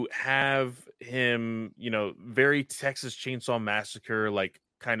 you have him, very Texas Chainsaw Massacre, like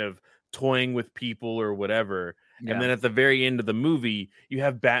kind of toying with people or whatever. And then at the very end of the movie, you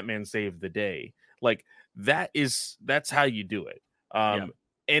have Batman save the day. Like that's how you do it.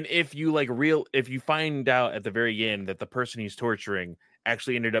 And if you if you find out at the very end that the person he's torturing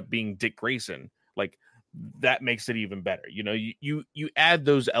actually ended up being Dick Grayson, like that makes it even better. You know, you add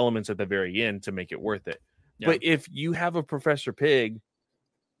those elements at the very end to make it worth it. But if you have a Professor Pig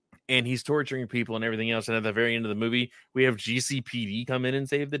and he's torturing people and everything else, and at the very end of the movie, we have GCPD come in and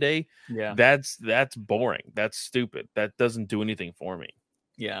save the day. Yeah. That's boring. That's stupid. That doesn't do anything for me.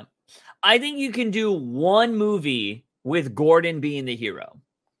 Yeah. I think you can do one movie with Gordon being the hero.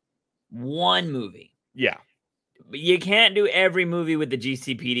 One movie. Yeah. But you can't do every movie with the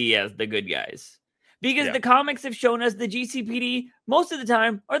GCPD as the good guys. Because the comics have shown us the GCPD most of the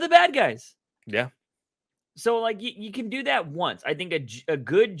time are the bad guys. Yeah. So, like, you can do that once. I think a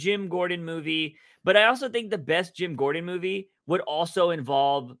good Jim Gordon movie, but I also think the best Jim Gordon movie would also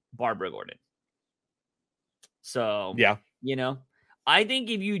involve Barbara Gordon. So, yeah, you know, I think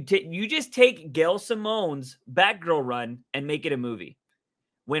if you just take Gail Simone's Batgirl run and make it a movie.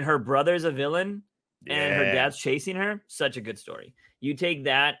 When her brother's a villain and her dad's chasing her, such a good story. You take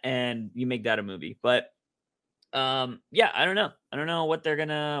that and you make that a movie. But yeah, I don't know. I don't know what they're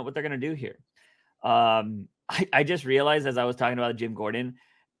gonna do here. I just realized as I was talking about Jim Gordon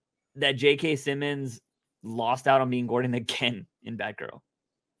that J.K. Simmons lost out on being Gordon again in Batgirl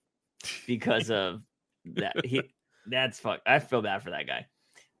because of that. That's fuck. I feel bad for that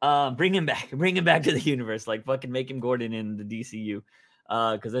guy. Bring him back to the universe. Like fucking make him Gordon in the DCU.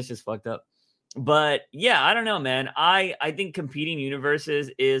 Because that's just fucked up. But yeah, I don't know, man. I think competing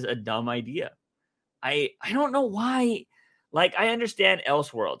universes is a dumb idea. I don't know why. Like, I understand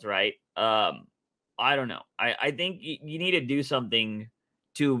Elseworlds, right? I don't know. I think you need to do something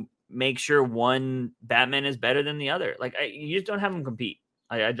to make sure one Batman is better than the other. Like, you just don't have them compete.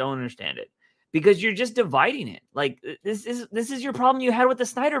 I don't understand it because you're just dividing it. Like, this is your problem you had with the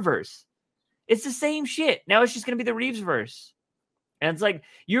Snyderverse. It's the same shit. Now it's just gonna be the Reevesverse. And it's like,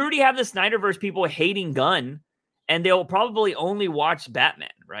 you already have the Snyderverse people hating Gunn, and they'll probably only watch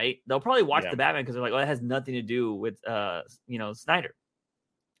Batman, right? They'll probably watch the Batman because they're like, well, that has nothing to do with, Snyder.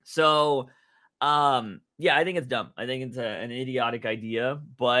 So, yeah, I think it's dumb. I think it's an idiotic idea.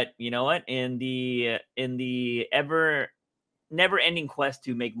 But you know what? In the never-ending quest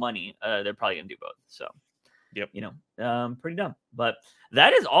to make money, they're probably gonna do both. So, pretty dumb. But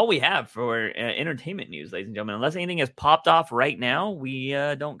that is all we have for entertainment news, ladies and gentlemen. Unless anything has popped off right now, we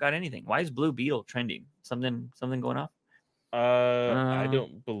don't got anything. Why is Blue Beetle trending? Something going off? I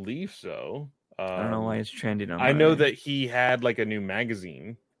don't believe so. I don't know why it's trending. I know that he had like a new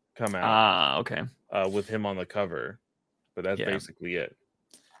magazine come out. Okay. With him on the cover, but that's basically it.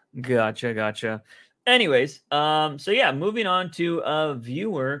 Gotcha. Anyways, so yeah, moving on to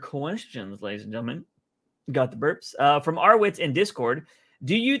viewer questions, ladies and gentlemen. Got the burps from Arwitz in Discord.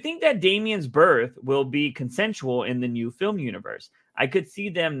 Do you think that Damian's birth will be consensual in the new film universe? I could see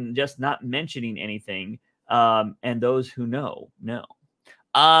them just not mentioning anything, and those who know.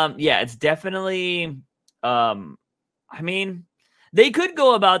 Yeah, it's definitely. I mean, they could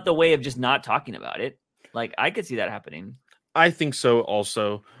go about the way of just not talking about it. Like, I could see that happening. I think so.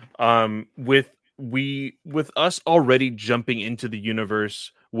 Also, with us already jumping into the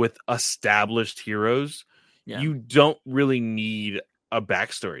universe with established heroes. Yeah. You don't really need a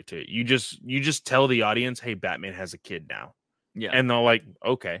backstory to it. You just tell the audience, "Hey, Batman has a kid now." Yeah, and they're like,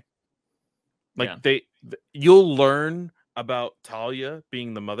 "Okay." Like you'll learn about Talia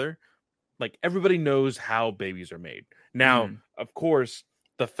being the mother. Like everybody knows how babies are made. Now, of course,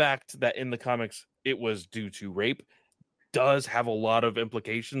 the fact that in the comics it was due to rape does have a lot of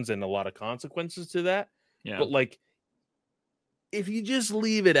implications and a lot of consequences to that. Yeah, but like, if you just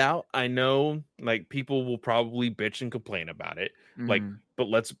leave it out, I know like people will probably bitch and complain about it. Like, but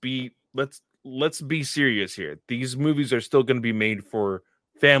let's be serious here. These movies are still going to be made for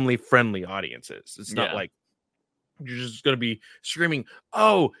family friendly audiences. It's not like you're just going to be screaming,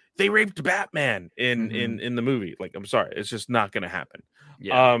 "Oh, they raped Batman" in the movie. Like, I'm sorry, it's just not going to happen.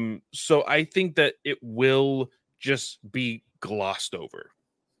 Yeah. So I think that it will just be glossed over.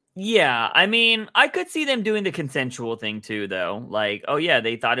 Yeah, I mean, I could see them doing the consensual thing too, though. Like, oh yeah,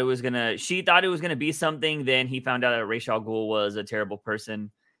 she thought it was gonna be something. Then he found out that Ra's al Ghul was a terrible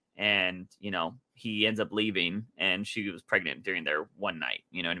person, and he ends up leaving, and she was pregnant during their one night.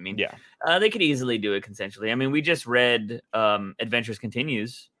 You know what I mean? Yeah. They could easily do it consensually. I mean, we just read Adventures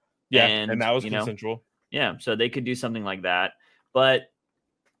Continues. Yeah, and that was consensual. Yeah, so they could do something like that. But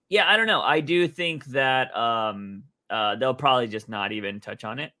yeah, I don't know. I do think that they'll probably just not even touch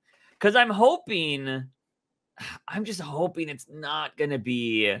on it. Because I'm hoping I'm just hoping it's not going to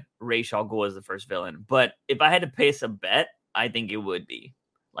be Ra's al Ghul as the first villain. But if I had to place a bet, I think it would be.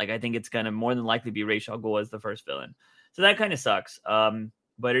 Like, I think it's going to more than likely be Ra's al Ghul as the first villain. So that kind of sucks.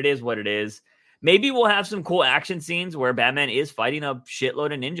 But it is what it is. Maybe we'll have some cool action scenes where Batman is fighting a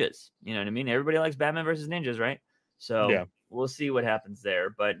shitload of ninjas. You know what I mean? Everybody likes Batman versus ninjas, right? So Yeah. we'll see what happens there.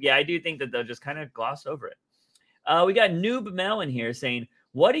 But yeah, I do think that they'll just kind of gloss over it. We got Noob Mel in here saying,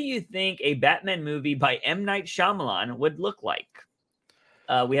 what do you think a Batman movie by M. Night Shyamalan would look like?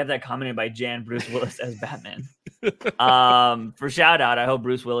 We have that commented by Jan Bruce Willis as Batman. For shout out, I hope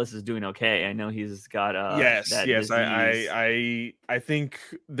Bruce Willis is doing okay. I know he's got yes. I think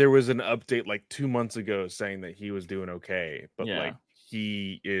there was an update like 2 months ago saying that he was doing okay, but like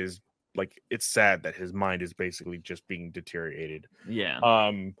he is like, it's sad that his mind is basically just being deteriorated.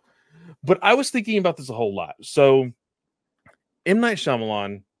 Yeah. But I was thinking about this a whole lot. So M. Night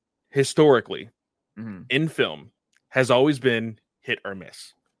Shyamalan historically in film has always been hit or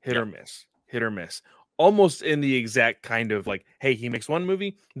miss, hit or miss, almost in the exact kind of like, hey, he makes one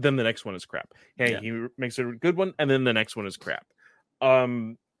movie, then the next one is crap. Hey, he makes a good one, and then the next one is crap.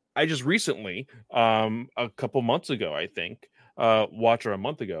 I just recently, a couple months ago, I think, watched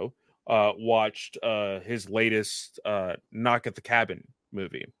his latest Knock at the Cabin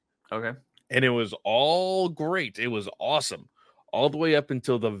movie. Okay. And it was all great. It was awesome all the way up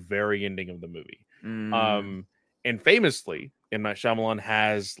until the very ending of the movie. And famously, M. Night Shyamalan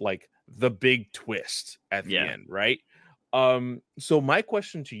has like the big twist at the end, right? So my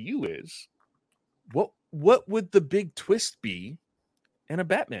question to you is, what would the big twist be in a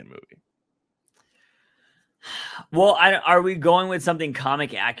Batman movie? Well, are we going with something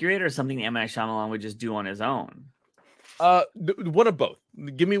comic accurate or something M. Night Shyamalan would just do on his own? One of both.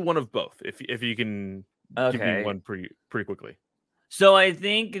 Give me one of both, if you can. Give me one pretty quickly. So I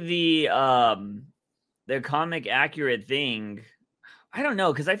think the comic accurate thing, I don't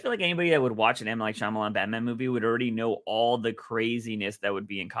know, because I feel like anybody that would watch an M. Night Shyamalan Batman movie would already know all the craziness that would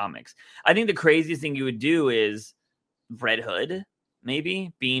be in comics. I think the craziest thing you would do is Red Hood,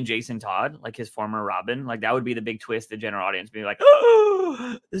 maybe being Jason Todd, like his former Robin. Like that would be the big twist. The general audience being like,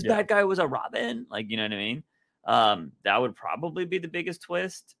 "Oh, this bad guy was a Robin." Like, you know what I mean? That would probably be the biggest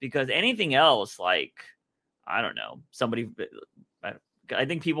twist, because anything else, like, I don't know, I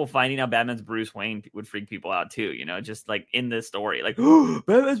think people finding out Batman's Bruce Wayne would freak people out too, you know, just like in this story, like, oh,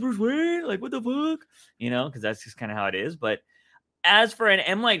 Batman's Bruce Wayne, like, what the fuck, you know, because that's just kind of how it is. But as for an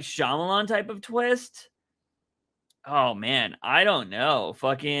M. Night Shyamalan type of twist, oh man, I don't know.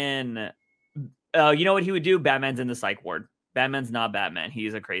 Fucking, you know what he would do? Batman's in the psych ward. Batman's not Batman.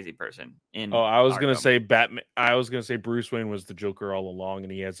 He's a crazy person. I was gonna say Batman. I was gonna say Bruce Wayne was the Joker all along,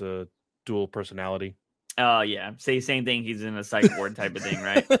 and he has a dual personality. Oh yeah, say same thing. He's in a psych ward type of thing,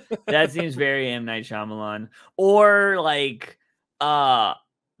 right? That seems very M. Night Shyamalan. Or like,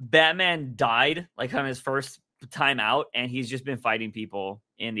 Batman died like on his first time out, and he's just been fighting people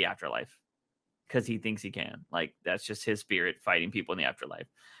in the afterlife because he thinks he can. Like that's just his spirit fighting people in the afterlife.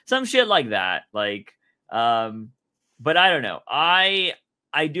 Some shit like that. Like, but I don't know.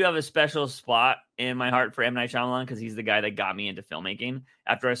 I do have a special spot in my heart for M. Night Shyamalan because he's the guy that got me into filmmaking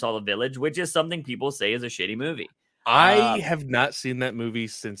after I saw The Village, which is something people say is a shitty movie. I have not seen that movie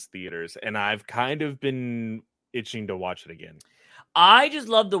since theaters, and I've kind of been itching to watch it again. I just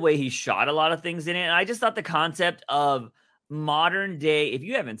love the way he shot a lot of things in it. And I just thought the concept of modern day, if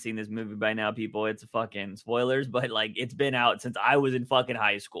you haven't seen this movie by now, people, it's fucking spoilers, but like it's been out since I was in fucking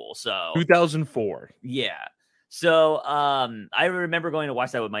high school. So 2004. Yeah. So I remember going to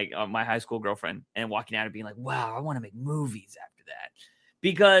watch that with my high school girlfriend and walking out and being like, wow, I want to make movies after that.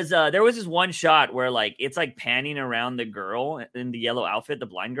 Because there was this one shot where like it's like panning around the girl in the yellow outfit, the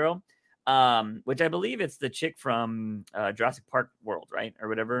blind girl, which I believe it's the chick from Jurassic Park World, right? Or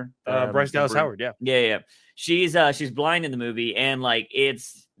whatever. Bryce Dallas Howard, yeah. Yeah. She's blind in the movie, and like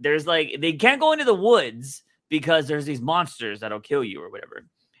there's like they can't go into the woods because there's these monsters that'll kill you or whatever.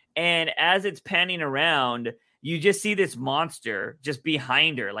 And as it's panning around, you just see this monster just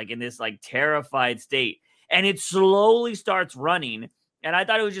behind her, like in this like terrified state. And it slowly starts running. And I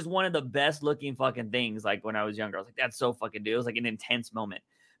thought it was just one of the best looking fucking things. Like when I was younger, I was like, that's so fucking dude. It was like an intense moment.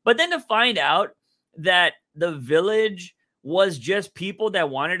 But then to find out that the village was just people that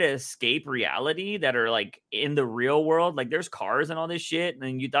wanted to escape reality that are like in the real world. Like there's cars and all this shit.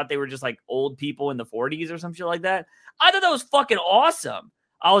 And you thought they were just like old people in the 40s or some shit like that. I thought that was fucking awesome.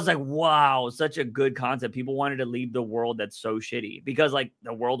 I was like, wow, such a good concept. People wanted to leave the world that's so shitty because like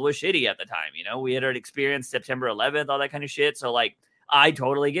the world was shitty at the time. You know, we had experienced September 11th, all that kind of shit. So like, I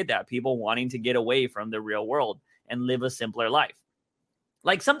totally get that. People wanting to get away from the real world and live a simpler life.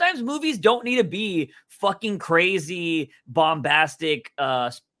 Like sometimes movies don't need to be fucking crazy, bombastic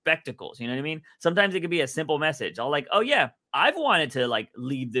spectacles. You know what I mean? Sometimes it could be a simple message. I'll like, oh yeah, I've wanted to like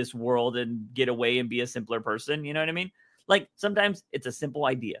leave this world and get away and be a simpler person. You know what I mean? Like sometimes it's a simple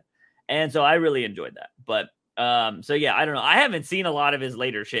idea. And so I really enjoyed that. But so yeah, I don't know. I haven't seen a lot of his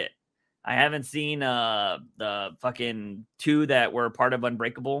later shit. I haven't seen the fucking 2 that were part of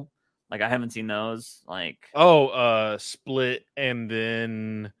Unbreakable. Like I haven't seen those. Like Split, and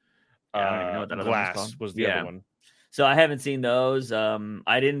then I don't even know what that other one's Glass called. was the other one. So I haven't seen those.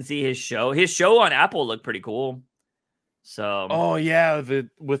 I didn't see his show. His show on Apple looked pretty cool. So oh yeah,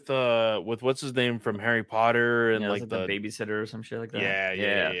 with what's his name from Harry Potter and like the babysitter or some shit like that.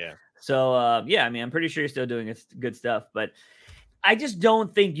 Yeah. So yeah, I mean, I'm pretty sure he's still doing good stuff, but I just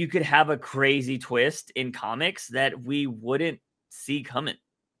don't think you could have a crazy twist in comics that we wouldn't see coming,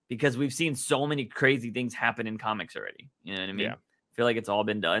 because we've seen so many crazy things happen in comics already. You know what I mean? Yeah. I feel like it's all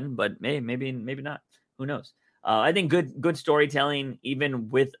been done, but maybe not. Who knows? I think good storytelling, even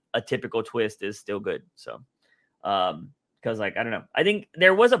with a typical twist, is still good. So, because like I don't know, I think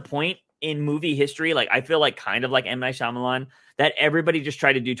there was a point in movie history, like I feel like kind of like M. Night Shyamalan, that everybody just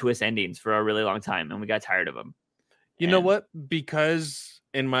tried to do twist endings for a really long time, and we got tired of them. You know what? Because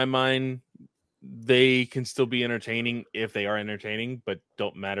in my mind, they can still be entertaining if they are entertaining, but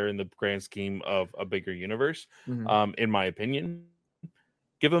don't matter in the grand scheme of a bigger universe. Mm-hmm. In my opinion,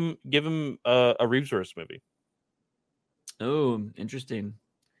 give them a Reevesverse movie. Oh, interesting.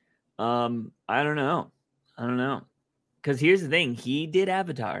 I don't know. Because here's the thing: he did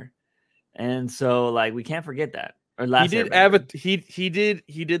Avatar, and so like we can't forget that. Or Last Airbender. He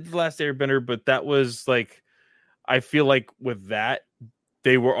did The Last Airbender, but that was like, I feel like with that,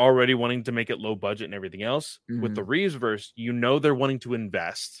 they were already wanting to make it low budget and everything else. Mm-hmm. With the Reevesverse, they're wanting to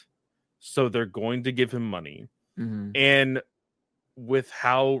invest, so they're going to give him money. Mm-hmm. And with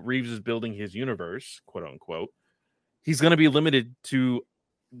how Reeves is building his universe, quote unquote, he's going to be limited to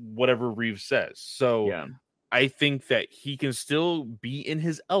whatever Reeves says. So yeah. I think that he can still be in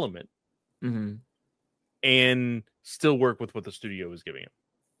his element mm-hmm. and still work with what the studio is giving him.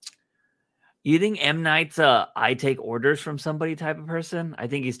 You think M. Night's I take orders from somebody type of person? I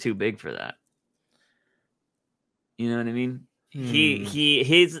think he's too big for that. You know what I mean?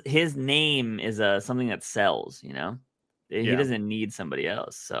 His name is something that sells, you know? He doesn't need somebody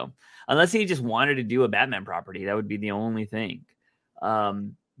else. So unless he just wanted to do a Batman property, that would be the only thing.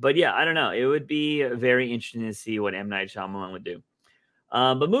 But yeah, I don't know. It would be very interesting to see what M. Night Shyamalan would do.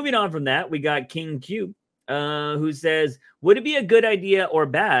 But moving on from that, we got King Q, who says, would it be a good idea or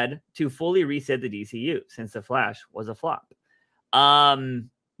bad to fully reset the DCU since The Flash was a flop?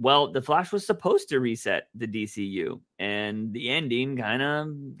 Well, The Flash was supposed to reset the DCU, and the ending kind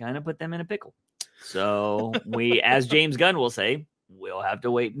of put them in a pickle. So we, as James Gunn will say, we'll have to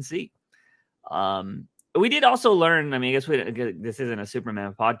wait and see. We did also learn, I mean, I guess this isn't a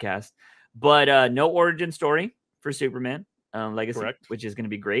Superman podcast, but no origin story for Superman Legacy, correct, which is going to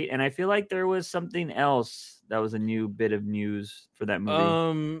be great. And I feel like there was something else that was a new bit of news for that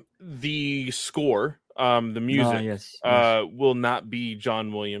movie. The score, the music, will not be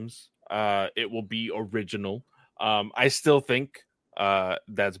John Williams. It will be original. I still think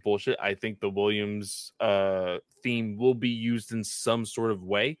that's bullshit. I think the Williams theme will be used in some sort of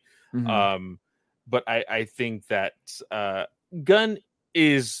way. Mm-hmm. But I think that Gunn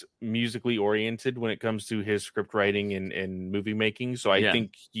is musically oriented when it comes to his script writing and movie making. So I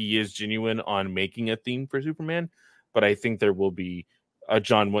think he is genuine on making a theme for Superman. But I think there will be a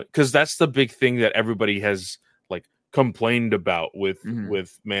John, because that's the big thing that everybody has like complained about with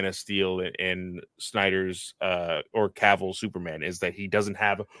Man of Steel and Snyder's or Cavill Superman, is that he doesn't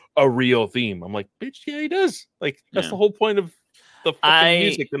have a real theme. I'm like, bitch, yeah, he does. Like that's the whole point of the fucking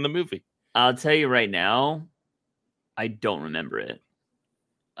music in the movie. I'll tell you right now, I don't remember it.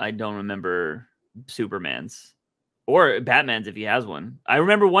 I don't remember Superman's or Batman's if he has one. I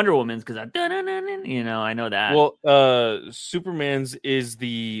remember Wonder Woman's because I know that. Well, Superman's is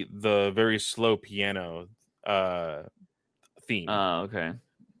the very slow piano theme. Oh, okay.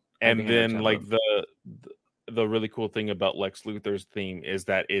 And then like the really cool thing about Lex Luthor's theme is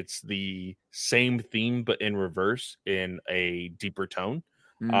that it's the same theme but in reverse in a deeper tone.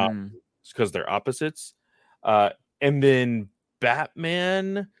 Because they're opposites. And then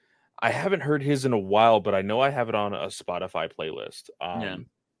Batman, I haven't heard his in a while, but I know I have it on a Spotify playlist.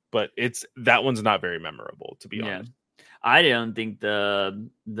 But that one's not very memorable, to be honest. I don't think the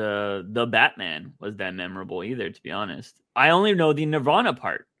Batman was that memorable either, to be honest. I only know the Nirvana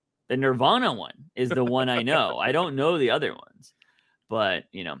part. The Nirvana one is the one I know. I don't know the other ones. But,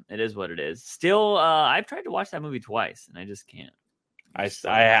 it is what it is. Still, I've tried to watch that movie twice, and I just can't.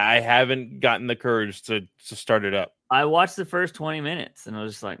 I haven't gotten the courage to start it up. I watched the first 20 minutes and I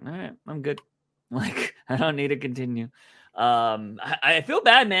was just like, all right, I'm good. Like, I don't need to continue. I feel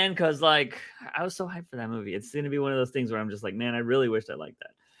bad, man, because like I was so hyped for that movie. It's gonna be one of those things where I'm just like, man, I really wish I liked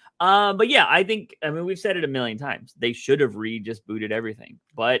that. But yeah, I mean, we've said it a million times. They should have just booted everything.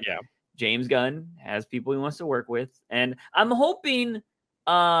 But Yeah, James Gunn has people he wants to work with, and I'm hoping,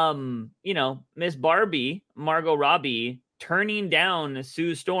 Miss Barbie, Margot Robbie, turning down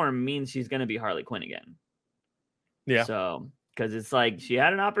Sue Storm means she's gonna be Harley Quinn again. yeah. So, because it's like she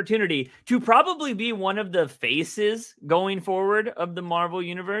had an opportunity to probably be one of the faces going forward of the Marvel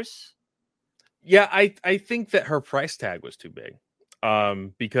universe. Yeah, I think that her price tag was too big.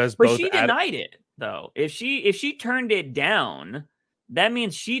 Because But she denied it though. If she turned it down, that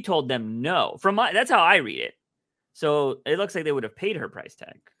means she told them no. That's how I read it. So it looks like they would have paid her price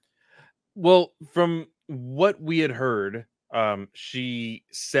tag. Well, from what we had heard, she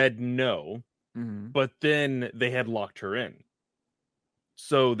said no, but then they had locked her in.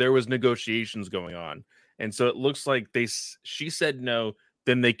 So there was negotiations going on. And so it looks like she said no,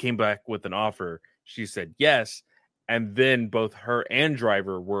 then they came back with an offer. She said yes, and then both her and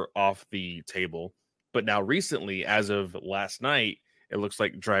Driver were off the table. But now recently, as of last night, it looks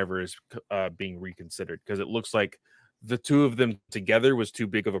like Driver is being reconsidered because it looks like the two of them together was too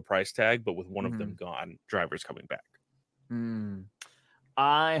big of a price tag, but with one of them gone, Driver's coming back.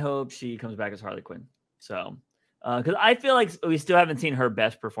 I hope she comes back as Harley Quinn. So, because I feel like we still haven't seen her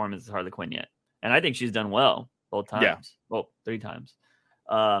best performance as Harley Quinn yet, and I think she's done well both times. Yeah. Well, 3 times.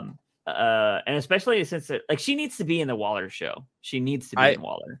 And especially since she needs to be in the Waller show. She needs to be in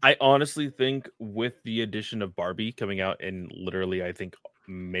Waller. I honestly think with the addition of Barbie coming out in literally, I think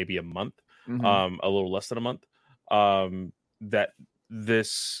maybe a month, a little less than a month, that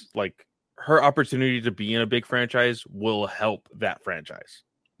this her opportunity to be in a big franchise will help that franchise.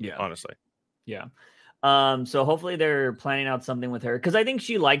 Yeah, honestly. Yeah. So hopefully they're planning out something with her because I think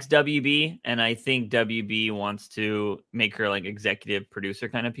she likes WB and I think WB wants to make her like executive producer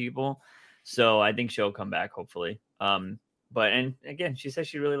kind of people. So I think she'll come back hopefully. But and again, she says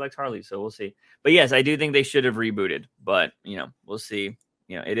she really likes Harley, so we'll see. But yes, I do think they should have rebooted, but we'll see.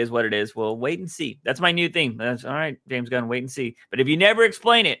 It is what it is. We'll wait and see. That's my new thing. That's all right, James Gunn, wait and see. But if you never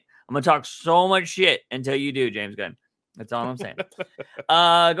explain it, I'm gonna talk so much shit until you do, James Gunn. That's all I'm saying.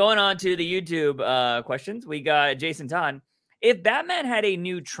 Going on to the YouTube questions, we got Jason Todd. If Batman had a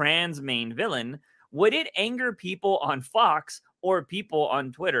new trans main villain, would it anger people on Fox or people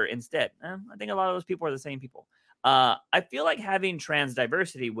on Twitter instead? I think a lot of those people are the same people. I feel like having trans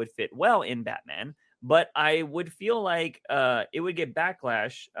diversity would fit well in Batman, but I would feel like it would get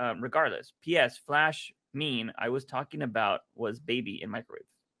backlash regardless. P.S. Flash meme I was talking about was baby in microwave.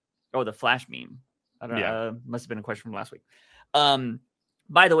 Oh, the Flash meme. I don't know. Must have been a question from last week.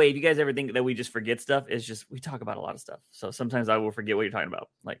 By the way, if you guys ever think that we just forget stuff, it's just we talk about a lot of stuff. So sometimes I will forget what you're talking about.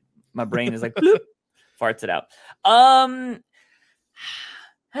 Like my brain is like bloop, farts it out.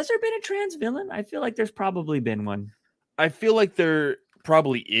 Has there been a trans villain? I feel like there's probably been one. I feel like there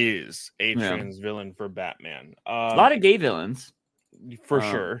probably is a trans villain for Batman. A lot of gay villains. For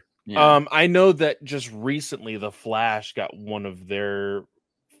sure. Yeah. I know that just recently the Flash got one of their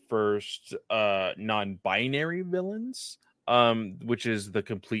first non-binary villains, which is the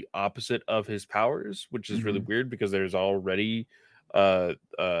complete opposite of his powers, which is really weird because there's already the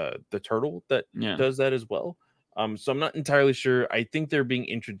Turtle that does that as well. So I'm not entirely sure. I think they're being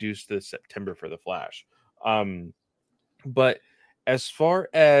introduced this September for the Flash. But as far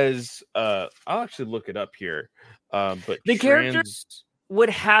as I'll actually look it up here. But the characters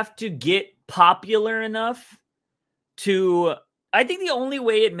would have to get popular enough to. I think the only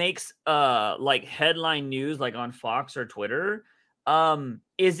way it makes like headline news, like on Fox or Twitter,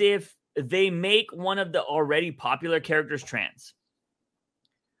 is if they make one of the already popular characters trans.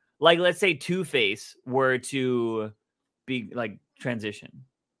 Like, let's say Two-Face were to be like transition.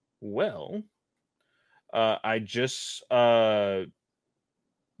 Well, I just did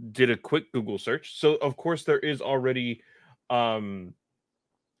a quick Google search. So, of course, there is already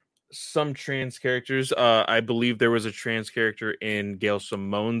some trans characters. I believe there was a trans character in Gail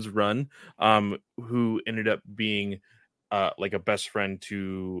Simone's run, who ended up being like a best friend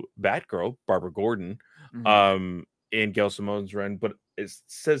to Batgirl, Barbara Gordon, in Gail Simone's run. But it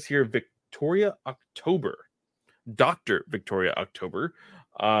says here Victoria October, Dr. Victoria October,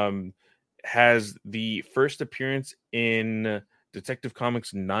 has the first appearance in Detective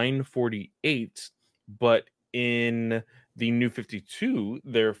Comics 948, but in the New 52,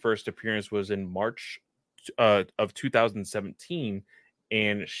 their first appearance was in March of 2017,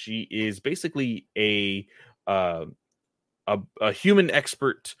 and she is basically a a human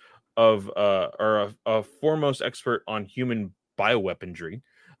expert of or a foremost expert on human bioweaponry,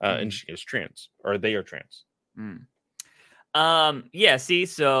 and she is trans, or they are trans. Yeah, see,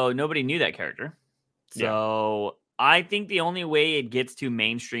 so nobody knew that character. So I think the only way it gets to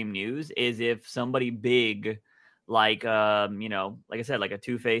mainstream news is if somebody big, like like I said, like a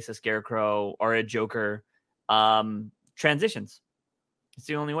Two-Face, a Scarecrow, or a Joker, transitions. It's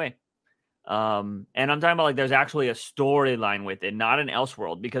the only way. And I'm talking about like there's actually a storyline with it, not an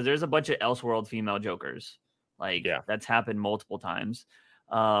Elseworld, because there's a bunch of Elseworld female Jokers. Like that's happened multiple times.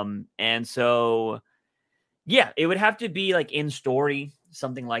 And so yeah, it would have to be like in story,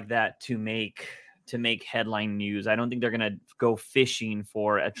 something like that to make headline news. I don't think they're gonna go fishing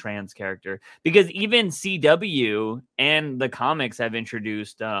for a trans character, because even CW and the comics have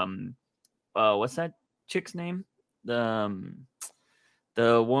introduced what's that chick's name?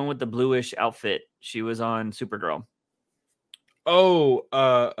 The one with the bluish outfit. She was on Supergirl. Oh,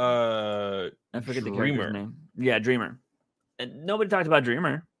 I forget the character's name. Yeah, Dreamer. And nobody talked about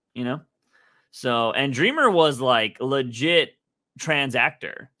Dreamer, So, and Dreamer was like legit trans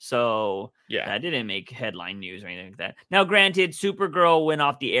actor. So that didn't make headline news or anything like that. Now, granted, Supergirl went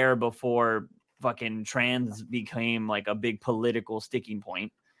off the air before fucking trans became like a big political sticking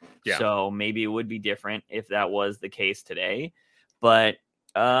point. Yeah. So maybe it would be different if that was the case today. But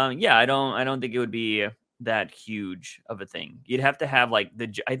I don't think it would be that huge of a thing. You'd have to have like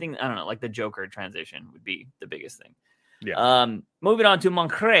like the Joker transition would be the biggest thing. Yeah. Moving on to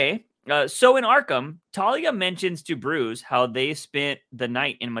Moncre. So in Arkham, Talia mentions to Bruce how they spent the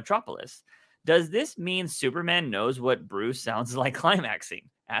night in Metropolis. Does this mean Superman knows what Bruce sounds like climaxing,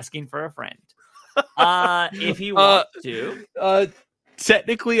 asking for a friend? If he wants to.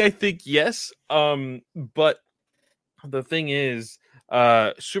 Technically, I think yes. But the thing is,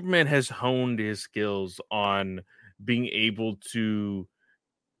 Superman has honed his skills on being able to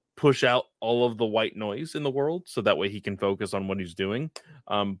push out all of the white noise in the world, so that way he can focus on what he's doing.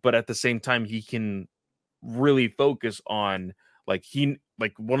 But at the same time, he can really focus on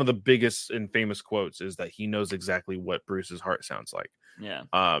one of the biggest and famous quotes is that he knows exactly what Bruce's heart sounds like. Yeah.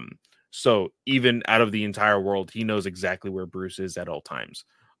 So even out of the entire world, he knows exactly where Bruce is at all times.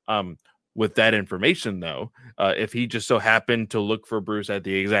 With that information, though, if he just so happened to look for Bruce at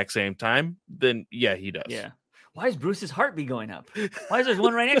the exact same time, then yeah, he does. Yeah. Why is Bruce's heartbeat going up? Why is there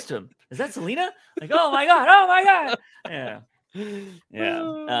one right next to him? Is that Selena? Like, oh my god! Yeah.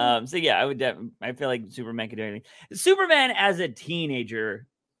 So yeah, I feel like Superman could do anything. Superman as a teenager,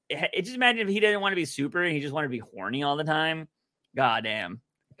 just imagine if he didn't want to be super and he just wanted to be horny all the time. God damn.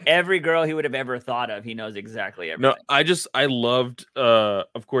 Every girl he would have ever thought of, he knows exactly everything. No, I loved,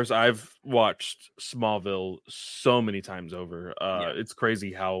 of course, I've watched Smallville so many times over. It's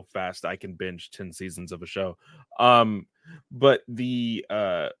crazy how fast I can binge 10 seasons of a show. But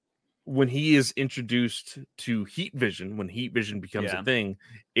when he is introduced to heat vision, when heat vision becomes a thing,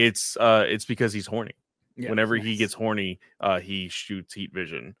 it's because he's horny. Whenever he gets horny, he shoots heat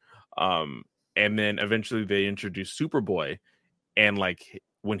vision. And then eventually they introduce Superboy, and like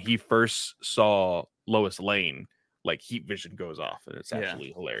when he first saw Lois Lane, like heat vision goes off, and it's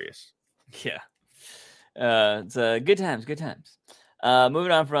actually hilarious. Yeah. It's good times.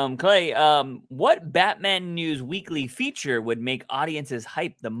 Moving on from Clay. What Batman News Weekly feature would make audiences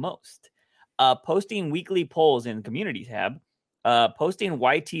hype the most? Posting weekly polls in the community tab, posting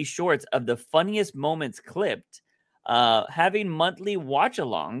YT shorts of the funniest moments clipped, having monthly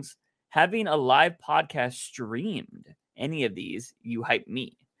watch-alongs, having a live podcast streamed. Any of these, you hype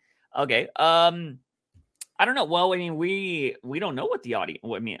me. Okay. I don't know. Well, I mean, we don't know what the audience.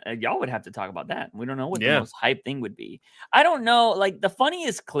 I mean, y'all would have to talk about that. We don't know what the most hype thing would be. I don't know. Like the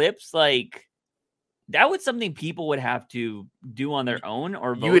funniest clips, like that was something people would have to do on their own,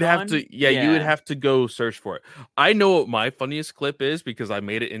 or vote you would have on. to. Yeah, you would have to go search for it. I know what my funniest clip is because I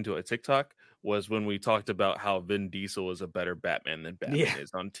made it into a TikTok. Was when we talked about how Vin Diesel is a better Batman than Batman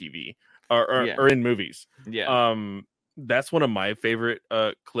is on TV or in movies. Yeah. That's one of my favorite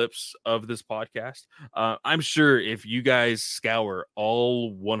clips of this podcast. I'm sure if you guys scour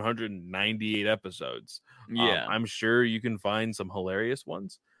all 198 episodes, I'm sure you can find some hilarious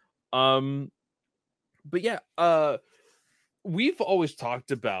ones. But yeah, we've always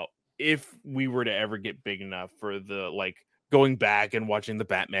talked about if we were to ever get big enough for the like going back and watching the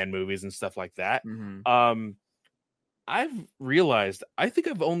Batman movies and stuff like that. Mm-hmm. I've realized I think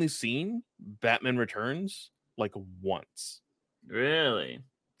I've only seen Batman Returns like once. Really?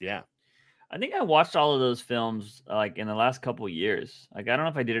 Yeah. I think I watched all of those films like in the last couple of years. Like I don't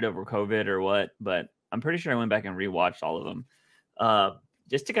know if I did it over COVID or what, but I'm pretty sure I went back and rewatched all of them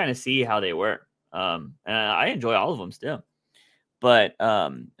just to kind of see how they were. And I enjoy all of them still. But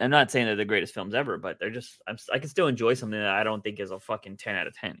I'm not saying they're the greatest films ever, but they're just I can still enjoy something that I don't think is a fucking 10 out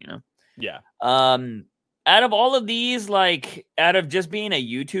of 10, you know? Yeah. Out of all of these, like out of just being a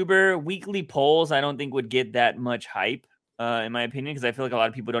YouTuber, weekly polls, I don't think would get that much hype, in my opinion, because I feel like a lot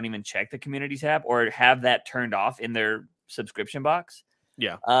of people don't even check the community tab or have that turned off in their subscription box.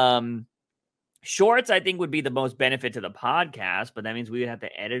 Yeah. Shorts, I think, would be the most benefit to the podcast, but that means we would have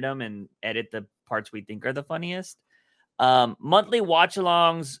to edit them and edit the parts we think are the funniest. Monthly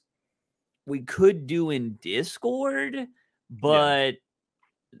watch-alongs, we could do in Discord, but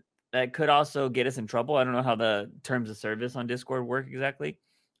that could also get us in trouble. I don't know how the terms of service on Discord work exactly.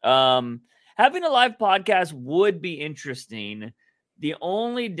 Having a live podcast would be interesting. The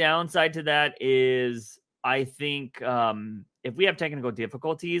only downside to that is I think if we have technical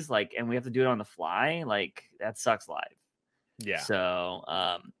difficulties, like, and we have to do it on the fly, like that sucks live. Yeah. So,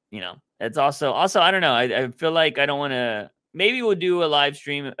 it's also, I don't know. I feel like I don't want to, maybe we'll do a live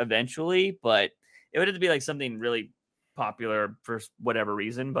stream eventually, but it would have to be like something really popular for whatever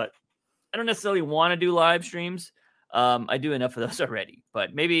reason, but I don't necessarily want to do live streams. I do enough of those already,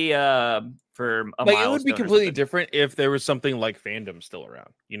 but maybe for a like it would be completely different if there was something like Fandom still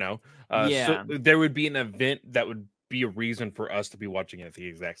around, you know? So there would be an event that would be a reason for us to be watching it at the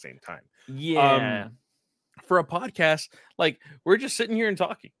exact same time. Yeah. For a podcast, like we're just sitting here and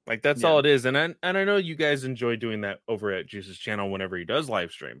talking, like that's all it is. And I know you guys enjoy doing that over at Juice's channel whenever he does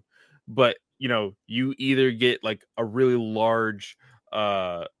live stream, but you know, you either get like a really large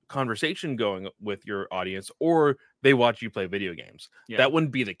conversation going with your audience, or they watch you play video games. That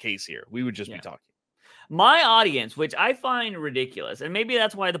wouldn't be the case here. We would just be talking. My audience, which I find ridiculous, and maybe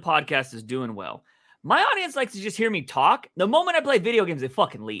that's why the podcast is doing well. My audience likes to just hear me talk. The moment I play video games, they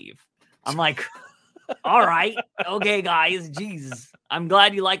fucking leave. I'm like, all right, okay, guys, Jesus, I'm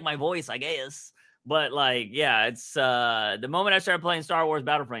glad you like my voice, I guess. But like, yeah, it's the moment I started playing Star Wars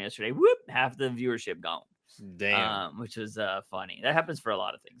Battlefront yesterday, whoop, half the viewership gone. Damn. Which is funny. That happens for a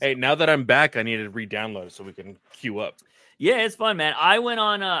lot of things. Hey, now that I'm back, I need to re-download it so we can queue up. Yeah, it's fun, man. I went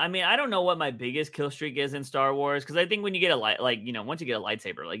on. I mean, I don't know what my biggest kill streak is in Star Wars, because I think when you get a once you get a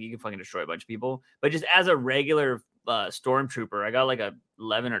lightsaber, like you can fucking destroy a bunch of people. But just as a regular stormtrooper, I got like a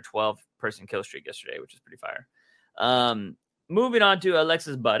 11 or 12 person kill streak yesterday, which is pretty fire. Moving on to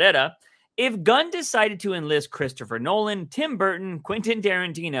Alexis Barrera. If Gunn decided to enlist Christopher Nolan, Tim Burton, Quentin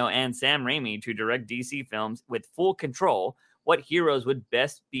Tarantino, and Sam Raimi to direct DC films with full control, what heroes would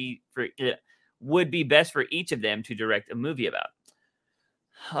be best for each of them to direct a movie about?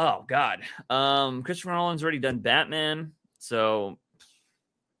 Oh God. Christopher Nolan's already done Batman, so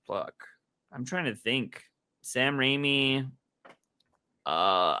fuck. I'm trying to think. Sam Raimi.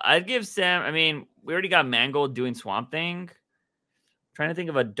 I'd give Sam. I mean, we already got Mangold doing Swamp Thing. Trying to think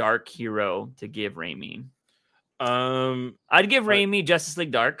of a dark hero to give Raimi. I'd give Raimi Justice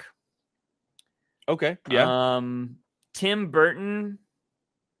League Dark. Okay. Yeah. Tim Burton.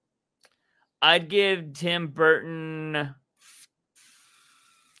 I'd give Tim Burton.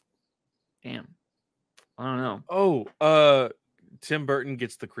 Damn. I don't know. Oh, Tim Burton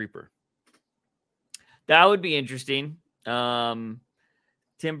gets the Creeper. That would be interesting. Tim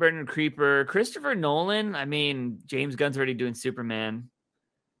Burton, Creeper. Christopher Nolan. I mean, James Gunn's already doing Superman.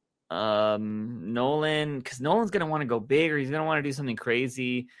 Nolan, because Nolan's gonna want to go big, or he's gonna want to do something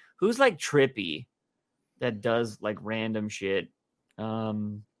crazy. Who's like trippy that does like random shit?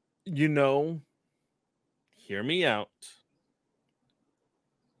 You know, hear me out.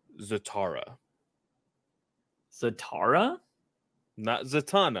 Zatara. Zatara? Not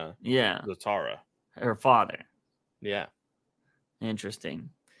Zatanna. Yeah. Zatara. Her father. Yeah. Interesting.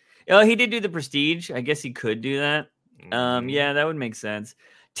 Oh, he did do The Prestige. I guess he could do that. Yeah, that would make sense.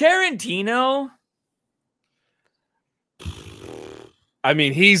 Tarantino. I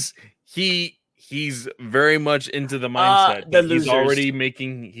mean, he's very much into the mindset. He's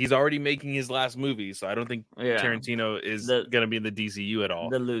already making his last movie, so I don't think Tarantino is gonna be in the DCU at all.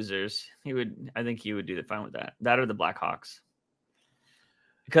 The Losers. I think he would do fine with that. That or the Blackhawks.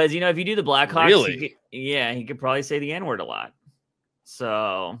 Because if you do the Blackhawks, really? he could probably say the N-word a lot.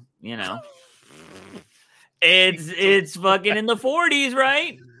 So, it's fucking in the 40s,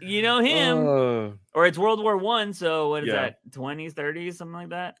 right? You know him. Or it's World War I, so what is that? 20s, 30s, something like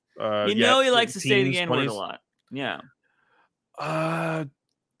that? He likes to say the N-word a lot. Yeah.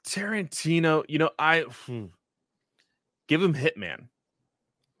 Tarantino, give him Hitman.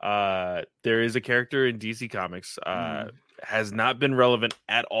 There is a character in DC Comics, has not been relevant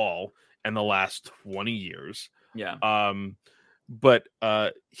at all in the last 20 years. Yeah. But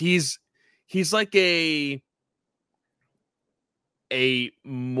he's like a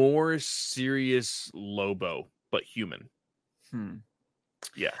more serious Lobo, but human.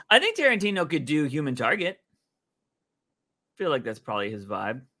 Yeah. I think Tarantino could do Human Target. Feel like that's probably his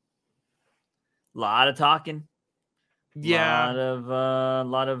vibe. A lot of talking. Yeah.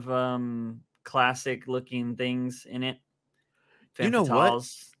 Lot of classic looking things in it. You know what?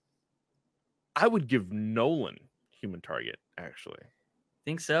 Fatales. I would give Nolan Human Target, actually.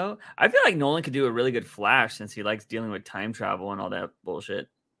 Think so? I feel like Nolan could do a really good Flash since he likes dealing with time travel and all that bullshit.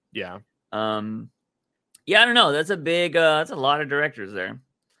 Yeah. Yeah, I don't know. That's a lot of directors there.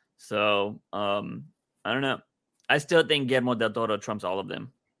 So, I don't know. I still think Guillermo del Toro trumps all of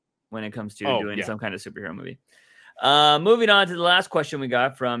them when it comes to doing some kind of superhero movie. Moving on to the last question we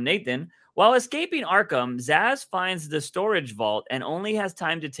got from Nathan. While escaping Arkham, Zsasz finds the storage vault and only has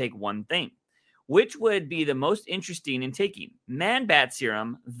time to take one thing. Which would be the most interesting in taking? Man-Bat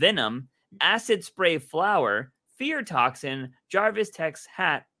serum, venom, acid spray flower, fear toxin, Jarvis Tech's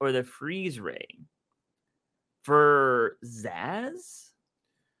hat, or the freeze ray? For Zsasz,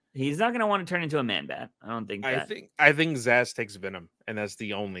 he's not going to want to turn into a Man-Bat. I don't think that. I think Zsasz takes venom, and that's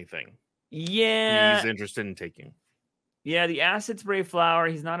the only thing. Yeah. He's interested in taking. Yeah, the acid spray flower,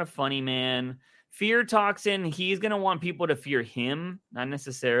 he's not a funny man. Fear toxin, he's going to want people to fear him, not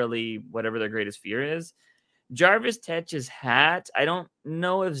necessarily whatever their greatest fear is. Jarvis Tech's hat, I don't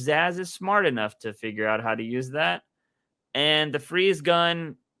know if Zsasz is smart enough to figure out how to use that. And the freeze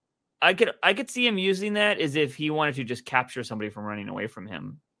gun, I could see him using that as if he wanted to just capture somebody from running away from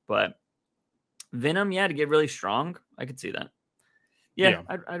him. But Venom, yeah, to get really strong, I could see that. Yeah.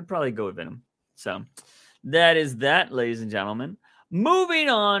 I'd probably go with Venom. So that is that, ladies and gentlemen. Moving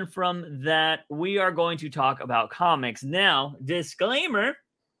on from that, we are going to talk about comics. Now, disclaimer,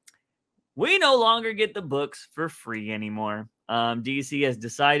 we no longer get the books for free anymore. DC has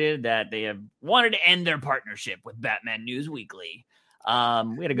decided that they have wanted to end their partnership with Batman News Weekly. We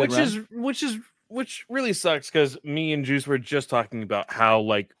had a good run. Which really sucks, because me and Juice were just talking about how,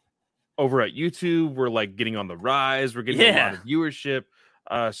 like, over at YouTube, we're like getting on the rise. We're getting a lot of viewership.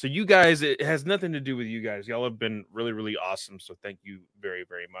 So you guys, it has nothing to do with you guys. Y'all have been really, really awesome. So thank you very,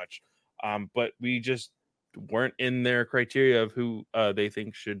 very much. But we just weren't in their criteria of who they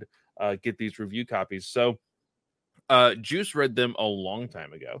think should get these review copies. So Juice read them a long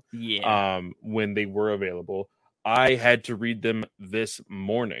time ago. Yeah. When they were available. I had to read them this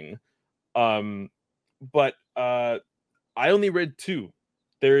morning. But I only read 2.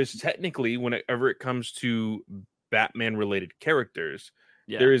 There is technically, whenever it comes to Batman related characters,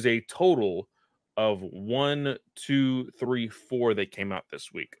 there is a total of 1, 2, 3, 4 that came out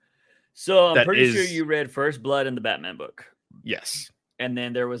this week. So I'm pretty sure you read First Blood and the Batman book. Yes. And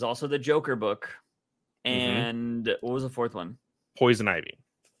then there was also the Joker book. And what was the 4th one? Poison Ivy.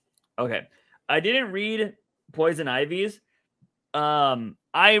 Okay. I didn't read Poison Ivy's.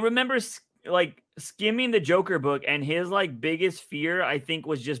 I remember skimming the Joker book, and his biggest fear, I think,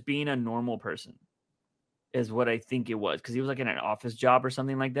 was just being a normal person. Is what I think it was, because he was in an office job or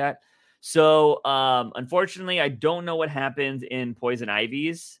something like that. So, unfortunately, I don't know what happens in Poison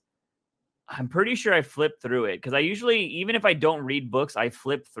Ivy's. I'm pretty sure I flipped through it, because I usually, even if I don't read books, I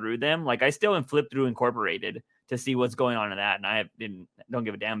flip through them. I still flip through Incorporated to see what's going on in that, and I don't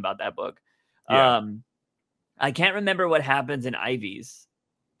give a damn about that book. Yeah. I can't remember what happens in Ivy's.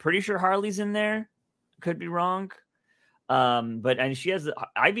 Pretty sure Harley's in there. Could be wrong. But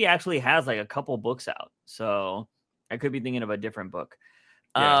Ivy actually has a couple books out, so I could be thinking of a different book.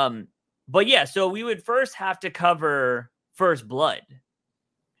 Yeah. But yeah, so we would first have to cover First Blood,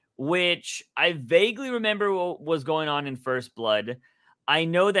 which I vaguely remember what was going on in First Blood. I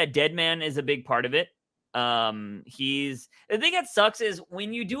know that Deadman is a big part of it. The thing that sucks is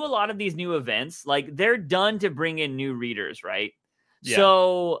when you do a lot of these new events, they're done to bring in new readers, right? Yeah.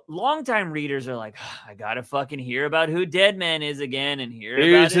 So longtime readers are like, oh, I gotta fucking hear about who Deadman is again and here's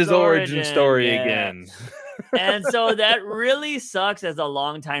about his origin story again. And so that really sucks as a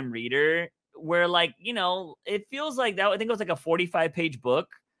longtime reader, where it feels like that. I think it was a 45-page book.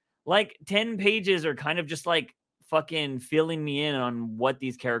 10 pages are kind of just fucking filling me in on what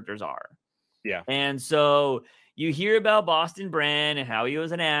these characters are. Yeah. And so you hear about Boston Brand and how he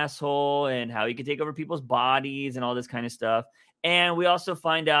was an asshole and how he could take over people's bodies and all this kind of stuff. And we also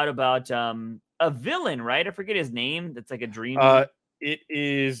find out about a villain, right? I forget his name. That's a dream. It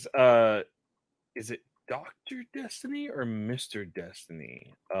is it Dr. Destiny or Mr.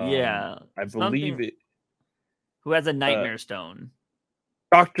 Destiny? Yeah. I believe it. Who has a nightmare stone.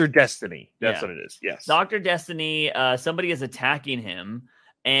 Dr. Destiny. That's what it is. Yes. Dr. Destiny, somebody is attacking him.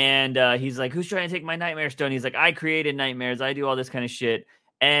 And he's like, who's trying to take my nightmare stone? He's like, I created nightmares. I do all this kind of shit.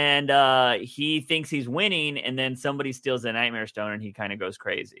 And he thinks he's winning, and then somebody steals the Nightmare Stone, and he kind of goes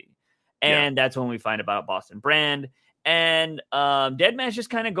crazy. And that's when we find about Boston Brand. And Deadman's just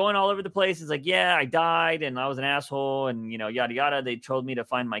kind of going all over the place. He's like, yeah, I died and I was an asshole and, yada, yada. They told me to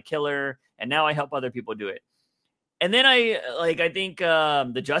find my killer and now I help other people do it. And then I think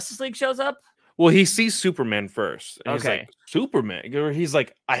the Justice League shows up. Well, he sees Superman first. And Okay. He's like, Superman? Or he's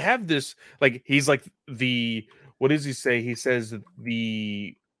like, I have this, like, he's like what does he say? He says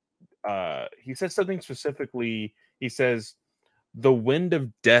he says something specifically. He says, the wind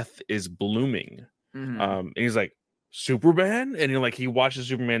of death is blooming. Mm-hmm. And he's like, Superman? And he watches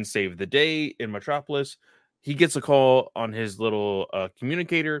Superman save the day in Metropolis. He gets a call on his little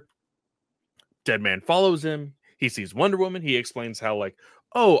communicator. Deadman follows him. He sees Wonder Woman. He explains how, like,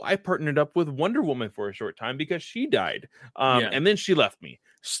 oh, I partnered up with Wonder Woman for a short time because she died. And then she left me.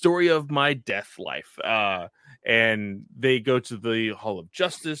 Story of my death life. And they go to the Hall of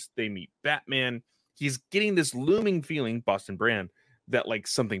Justice. They meet Batman. He's getting this looming feeling, Boston Brand, that like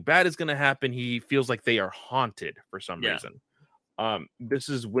something bad is going to happen. He feels like they are haunted for some reason. This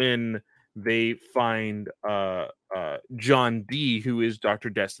is when they find John D, who is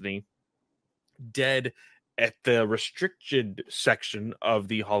Dr. Destiny, dead at the restricted section of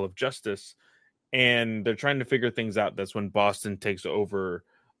the Hall of Justice, and they're trying to figure things out. That's when Boston takes over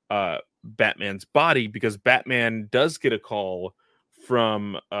Batman's body, because Batman does get a call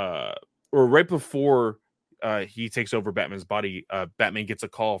from or right before he takes over Batman's body, Batman gets a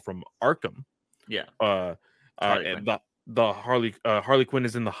call from Arkham. The Harley Quinn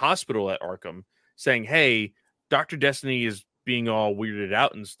is in the hospital at Arkham saying, hey, Dr. Destiny is being all weirded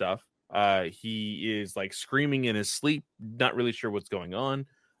out and stuff. He is like screaming in his sleep, not really sure what's going on.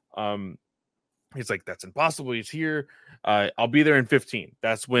 He's like, that's impossible. He's here. I'll be there in 15.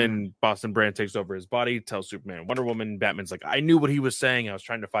 That's when Boston Brand takes over his body, tells Superman and Wonder Woman. Batman's like, I knew what he was saying. I was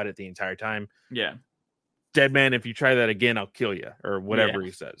trying to fight it the entire time. Yeah. Deadman, if you try that again, I'll kill you, or whatever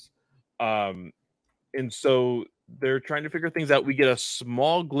he says. And so they're trying to figure things out. We get a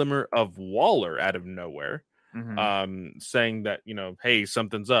small glimmer of Waller out of nowhere, saying that, hey,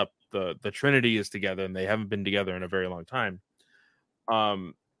 something's up. The Trinity is together and they haven't been together in a very long time.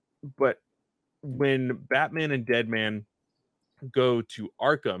 But when Batman and Deadman go to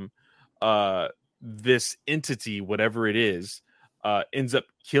Arkham, this entity, whatever it is, ends up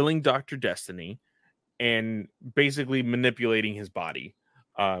killing Dr. Destiny and basically manipulating his body.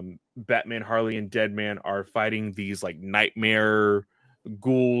 Batman, Harley, and Deadman are fighting these like nightmare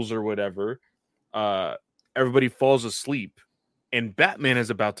ghouls or whatever. Everybody falls asleep, and Batman is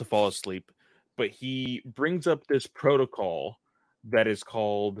about to fall asleep, but he brings up this protocol that is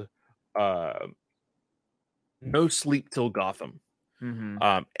called No Sleep Till Gotham.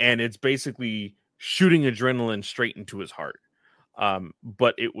 And it's basically shooting adrenaline straight into his heart.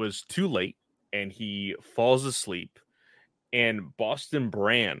 But it was too late, and he falls asleep, and Boston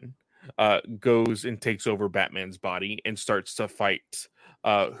Brand goes and takes over Batman's body and starts to fight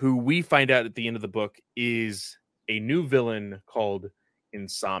who we find out at the end of the book is a new villain called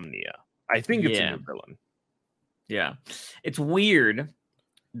Insomnia. I think it's a new villain. Yeah. It's weird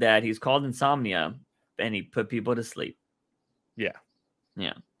that he's called Insomnia and he put people to sleep. Yeah.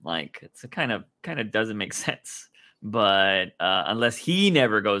 Yeah. Like it's kind of doesn't make sense. But unless he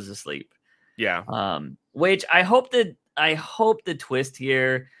never goes to sleep. Yeah. Which I hope the twist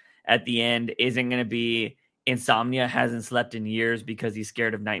here at the end isn't going to be Insomnia hasn't slept in years because he's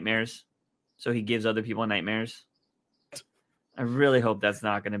scared of nightmares. So he gives other people nightmares. I really hope that's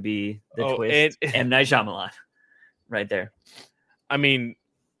not going to be the twist. M. Night Shyamalan right there. I mean,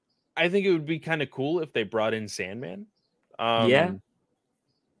 I think it would be kind of cool if they brought in Sandman. Yeah.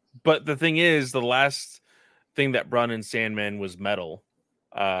 But the thing is, the last thing that brought in Sandman was Metal.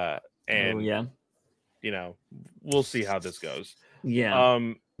 And we'll see how this goes. Yeah.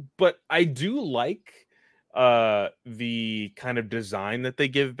 But I do like the kind of design that they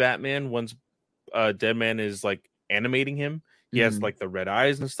give Batman once Deadman is like animating him. He has like the red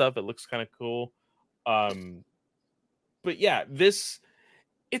eyes and stuff. It looks kind of cool. But yeah, it's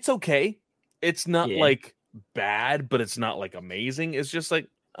okay. It's not like bad, but it's not like amazing. It's just like,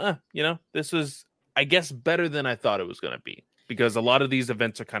 this was, I guess, better than I thought it was going to be, because a lot of these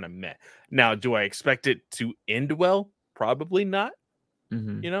events are kind of meh. Now, do I expect it to end well? Probably not.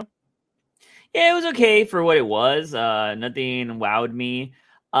 Yeah, it was okay for what it was. Nothing wowed me.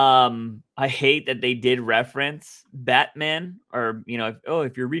 I hate that they did reference Batman, or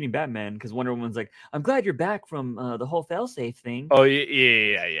if you're reading Batman, because Wonder Woman's like, I'm glad you're back from the whole failsafe thing. Oh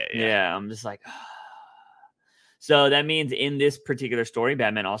yeah. Yeah, I'm just like, so that means in this particular story,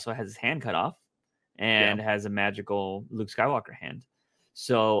 Batman also has his hand cut off and has a magical Luke Skywalker hand.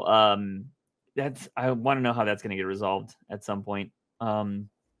 So I want to know how that's going to get resolved at some point.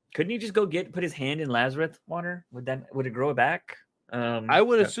 Couldn't he just go put his hand in Lazarus water? Would it grow it back? I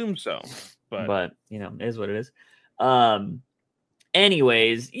would assume so, but it is what it is.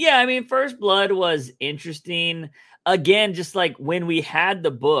 Anyways, yeah, I mean, First Blood was interesting. Again, just like when we had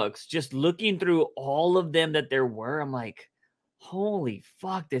the books, just looking through all of them that there were, I'm like, holy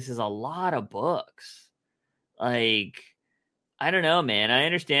fuck, this is a lot of books. Like, I don't know, man. I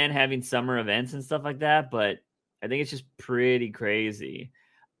understand having summer events and stuff like that, but I think it's just pretty crazy.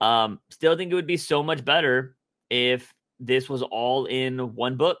 Still think it would be so much better if this was all in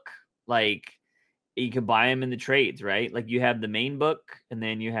one book. Like, you could buy them in the trades, right? Like, you have the main book and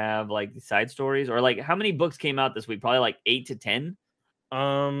then you have like the side stories. Or like, how many books came out this week? Probably like 8 to 10.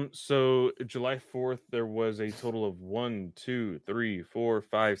 So July 4th, there was a total of 1, 2, 3, 4,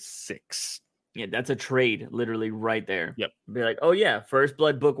 5, 6. Yeah, that's a trade, literally right there. Yep. Be like, oh yeah, First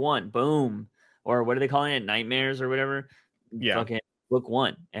Blood book 1, boom. Or what are they calling it? Nightmares or whatever. Yeah. Fucking book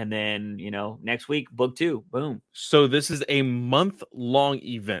 1. And then, next week, book 2, boom. So this is a month-long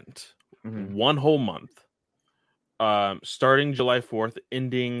event. Mm-hmm. One whole month. Starting July 4th,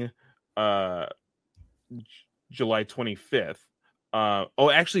 ending July 25th.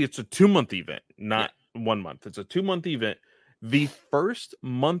 Actually, it's a 2-month event, not 1 month. It's a 2-month event. The first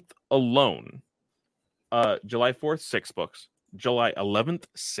month alone, July 4th, 6 books. July 11th,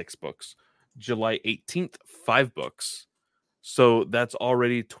 6 books. July 18th, 5 books. So that's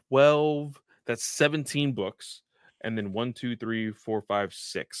already 12. That's 17 books. And then 1, 2, 3, 4, 5,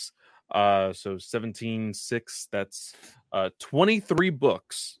 6. So 17, 6. That's 23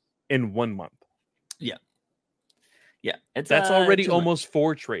 books in 1 month. Yeah. Yeah. That's already almost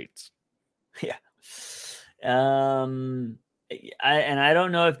 4 trades. Yeah. I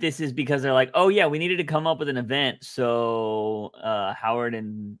don't know if this is because they're like, oh yeah, we needed to come up with an event so Howard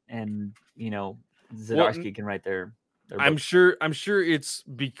and Zdarsky can write their I'm sure it's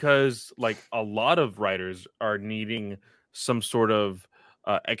because like a lot of writers are needing some sort of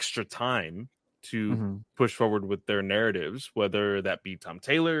extra time to push forward with their narratives, whether that be Tom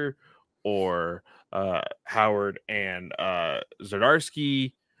Taylor or Howard and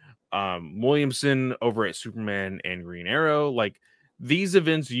Zdarsky, Williamson over at Superman and Green Arrow. Like, these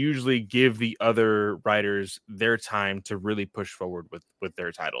events usually give the other writers their time to really push forward with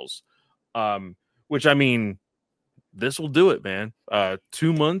their titles. Which, I mean, this will do it, man.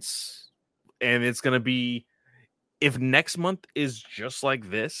 2 months, and it's gonna be, if next month is just like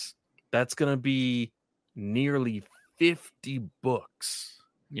this, that's gonna be nearly 50 books.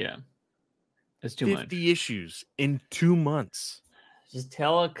 Yeah. That's too 50 much. issues in 2 months. Just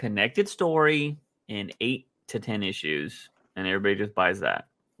tell a connected story in 8 to 10 issues, and everybody just buys that.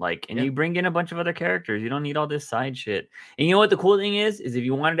 Like, and you bring in a bunch of other characters. You don't need all this side shit. And you know what the cool thing is if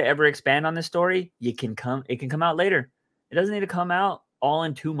you wanted to ever expand on this story, it can come out later. It doesn't need to come out all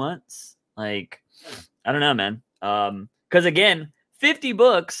in 2 months. Like, I don't know, man. Because again, 50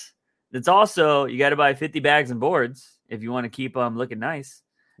 books. That's also, you got to buy 50 bags and boards if you want to keep them looking nice.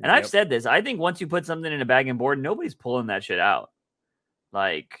 And I've said this. I think once you put something in a bag and board, nobody's pulling that shit out.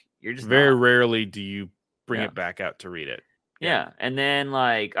 Like, you're just very rarely do you bring it back out to read it. Yeah. And then,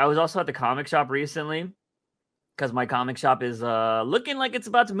 like, I was also at the comic shop recently because my comic shop is looking like it's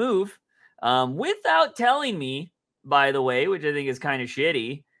about to move without telling me, by the way, which I think is kind of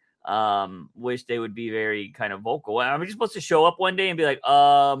shitty. Wish they would be very kind of vocal. I'm just supposed to show up one day and be like,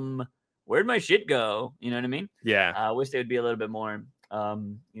 where'd my shit go? You know what I mean? Yeah. I wish they would be a little bit more,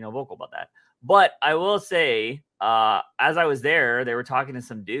 vocal about that. But I will say, as I was there, they were talking to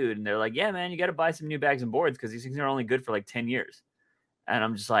some dude and they're like, yeah, man, you got to buy some new bags and boards because these things are only good for like 10 years. And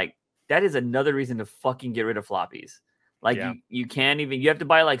I'm just like, that is another reason to fucking get rid of floppies. Like, you can't even, you have to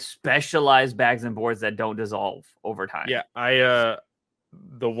buy like specialized bags and boards that don't dissolve over time. Yeah.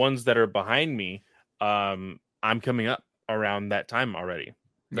 The ones that are behind me, I'm coming up around that time already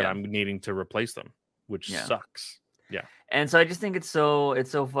that I'm needing to replace them, which sucks. Yeah. And so I just think it's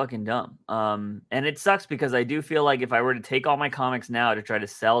so fucking dumb. And it sucks because I do feel like if I were to take all my comics now to try to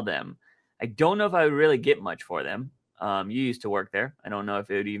sell them, I don't know if I would really get much for them. You used to work there. I don't know if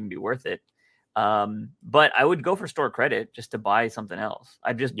it would even be worth it. But I would go for store credit just to buy something else.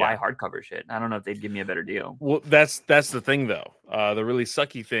 I'd just buy hardcover shit. I don't know if they'd give me a better deal. Well, that's the thing though. The really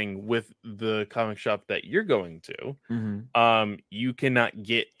sucky thing with the comic shop that you're going to, you cannot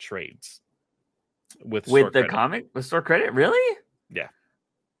get trades with the comic with store credit. Really? Yeah.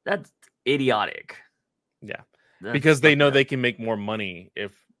 That's idiotic. Yeah. Because they know they can make more money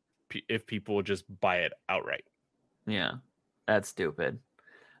if people just buy it outright. Yeah. That's stupid.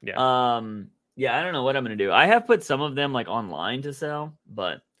 Yeah. Yeah, I don't know what I'm going to do. I have put some of them like online to sell,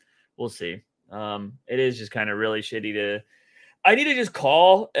 but we'll see. It is just kind of really shitty to I need to just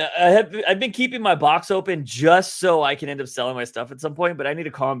call. I've been keeping my box open just so I can end up selling my stuff at some point. But I need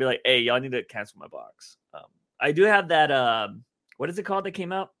to call and be like, "Hey, y'all need to cancel my box." I do have that. What is it called that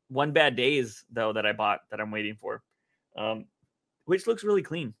came out? One Bad Days though that I bought that I'm waiting for, which looks really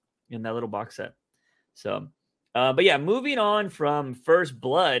clean in that little box set. So, but yeah, moving on from First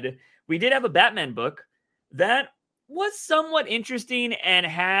Blood, we did have a Batman book that was somewhat interesting and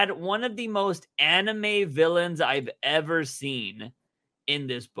had one of the most anime villains I've ever seen in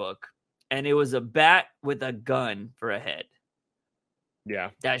this book. And it was a bat with a gun for a head.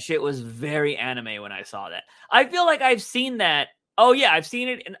 Yeah. That shit was very anime when I saw that. I feel like I've seen that. Oh, yeah, I've seen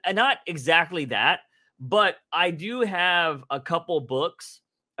it. Not exactly that, but I do have a couple books,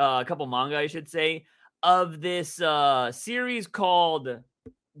 a couple manga, I should say, of this series called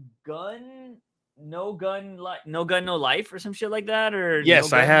No Gun, No Life or some shit like that. Or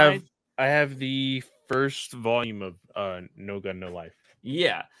yes, No Gun Life? I have the first volume of No Gun, No Life.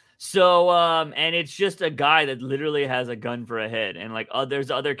 Yeah. So, and it's just a guy that literally has a gun for a head, and like, there's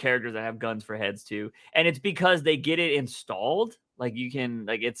other characters that have guns for heads too, and it's because they get it installed. Like you can,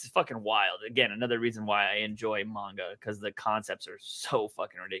 like, it's fucking wild. Again, another reason why I enjoy manga, because the concepts are so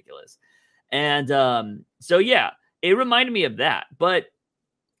fucking ridiculous. And so yeah, it reminded me of that. But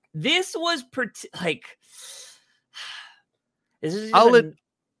this was like, this is.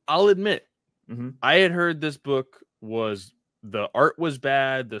 I'll admit, Mhm. I had heard this book was. The art was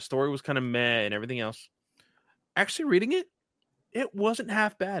bad, the story was kind of meh, and everything else. Actually, reading it, it wasn't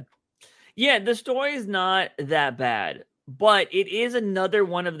half bad. Yeah, the story is not that bad, but it is another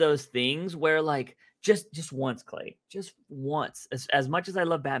one of those things where, like, just once, Clay, just once, as much as I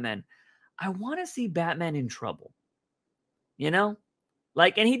love Batman, I want to see Batman in trouble. You know,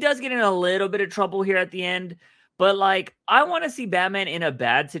 like, and he does get in a little bit of trouble here at the end, but like, I want to see Batman in a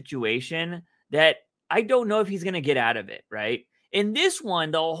bad situation that I don't know if he's going to get out of it, right? In this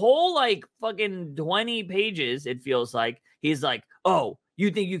one, the whole like fucking 20 pages, it feels like he's like, "Oh,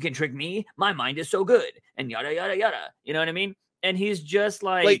 you think you can trick me? My mind is so good," and yada, yada, yada. You know what I mean? And he's just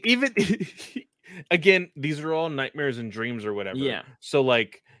like even, again, these are all nightmares and dreams or whatever. Yeah. So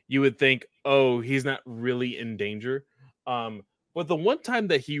like you would think, oh, he's not really in danger. But the one time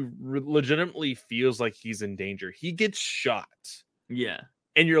that he legitimately feels like he's in danger, he gets shot. Yeah.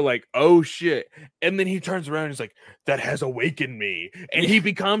 And you're like, oh shit. And then he turns around and he's like, that has awakened me. And he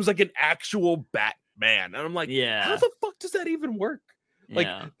becomes like an actual Batman. And I'm like, how the fuck does that even work? Like,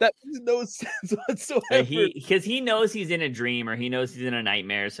 that makes no sense whatsoever. Because he knows he's in a dream, or he knows he's in a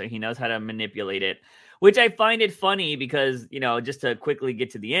nightmare, so he knows how to manipulate it. Which I find it funny because, you know, just to quickly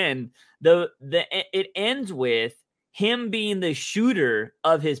get to the end, it ends with him being the shooter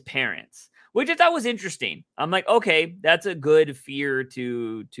of his parents, which I thought was interesting. I'm like, okay, that's a good fear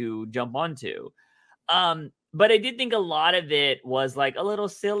to jump onto. But I did think a lot of it was like a little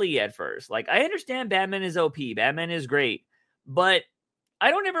silly at first. Like, I understand Batman is OP, Batman is great, but I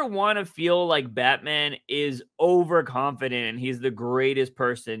don't ever want to feel like Batman is overconfident and he's the greatest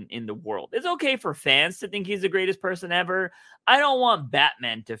person in the world. It's okay for fans to think he's the greatest person ever. I don't want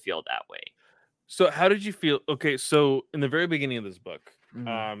Batman to feel that way. So how did you feel? Okay, so in the very beginning of this book,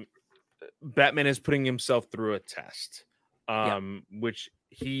 Batman is putting himself through a test, which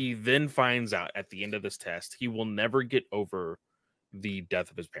he then finds out at the end of this test, he will never get over the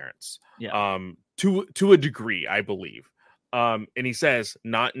death of his parents. To a degree, I believe. And he says,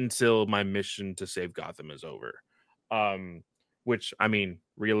 not until my mission to save Gotham is over. Which, I mean,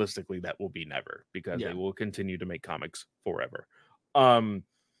 realistically, that will be never, because they will continue to make comics forever.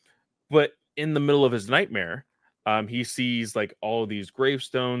 But in the middle of his nightmare, he sees like all of these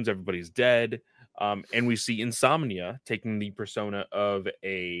gravestones, everybody's dead. And we see Insomnia taking the persona of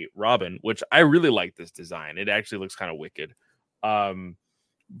a Robin, which I really like this design. It actually looks kind of wicked.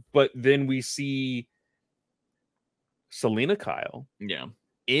 But then we see Selina Kyle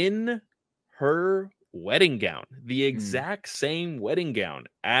in her wedding gown, the exact same wedding gown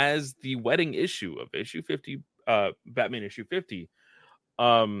as the wedding issue of issue 50, Batman issue 50.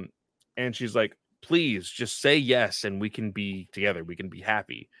 And she's like, please just say yes and we can be together, we can be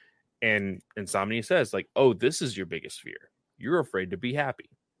happy. And Insomnia says, like, oh, this is your biggest fear, you're afraid to be happy.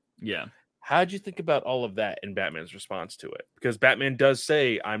 How'd you think about all of that in Batman's response to it? Because Batman does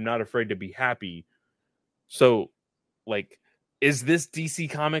say, I'm not afraid to be happy. So like, is this DC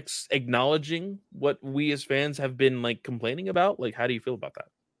Comics acknowledging what we as fans have been like complaining about? Like, how do you feel about that?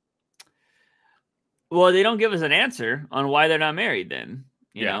 Well, they don't give us an answer on why they're not married then,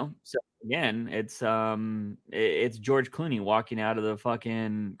 you know? So again, it's George Clooney walking out of the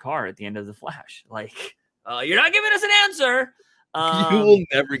fucking car at the end of The Flash. Like, you're not giving us an answer. You will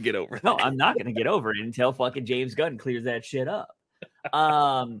never get over that. No, I'm not going to get over it until fucking James Gunn clears that shit up.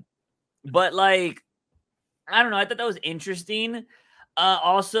 But like, I don't know. I thought that was interesting.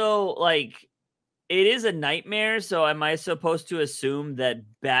 Also, like, it is a nightmare. So am I supposed to assume that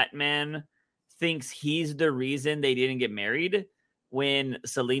Batman thinks he's the reason they didn't get married when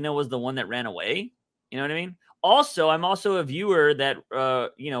Selina was the one that ran away? You know what I mean? Also, I'm also a viewer that,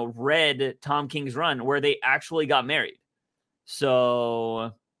 read Tom King's run where they actually got married.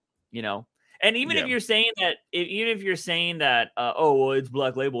 So, and even if you're saying that, it's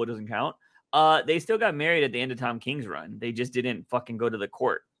Black Label, it doesn't count. They still got married at the end of Tom King's run. They just didn't fucking go to the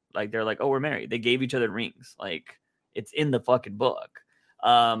court. Like, they're like, oh, we're married. They gave each other rings. Like, it's in the fucking book.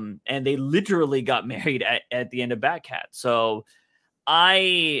 And they literally got married at the end of Batcat. So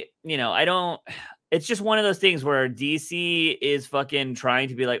I don't, it's just one of those things where DC is fucking trying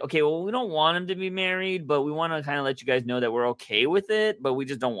to be like, okay, well, we don't want them to be married, but we want to kind of let you guys know that we're okay with it, but we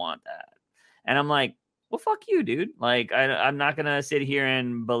just don't want that. And I'm like, well, fuck you, dude. Like, I'm not going to sit here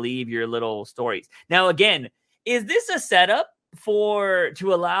and believe your little stories. Now, again, is this a setup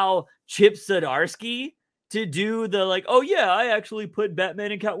to allow Chip Zdarsky to do the like, oh yeah, I actually put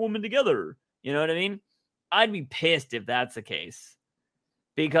Batman and Catwoman together? You know what I mean? I'd be pissed if that's the case,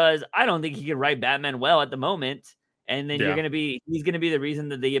 because I don't think he can write Batman well at the moment. And then he's going to be the reason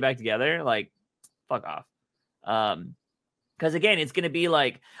that they get back together. Like, fuck off. Because again, it's going to be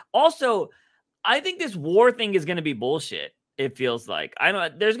like, also, I think this war thing is going to be bullshit. It feels like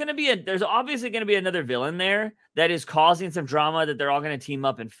there's obviously going to be another villain there that is causing some drama that they're all going to team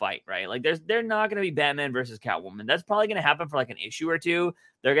up and fight, right? Like they're not going to be Batman versus Catwoman. That's probably going to happen for like an issue or two.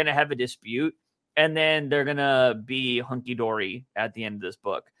 They're going to have a dispute, and then they're going to be hunky-dory at the end of this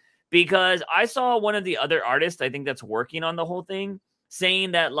book. Because I saw one of the other artists, I think that's working on the whole thing,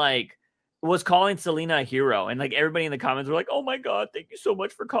 saying that like was calling Selina a hero, and like everybody in the comments were like, "Oh my god, thank you so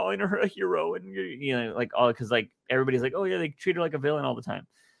much for calling her a hero," and like all because like everybody's like, "Oh yeah, they treat her like a villain all the time."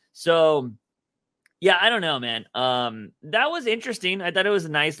 So yeah, I don't know, man. That was interesting. I thought it was a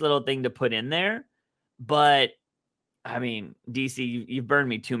nice little thing to put in there, but I mean, DC, you've burned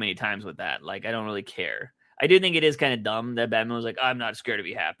me too many times with that. Like, I don't really care. I do think it is kind of dumb that Batman was like, I'm not scared to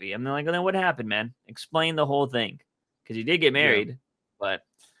be happy. I'm like, well, then what happened, man? Explain the whole thing, because you did get married, but.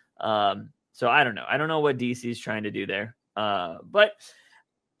 So I don't know. I don't know what DC is trying to do there. But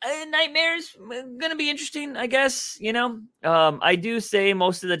Nightmare's gonna be interesting, I guess. I do say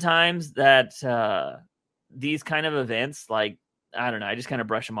most of the times that these kind of events, like, I don't know, I just kind of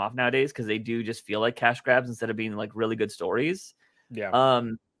brush them off nowadays because they do just feel like cash grabs instead of being like really good stories. Yeah.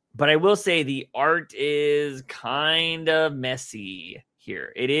 But I will say the art is kind of messy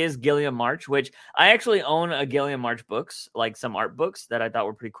here. It is Gilliam March, which I actually own a Gilliam March books, like some art books that I thought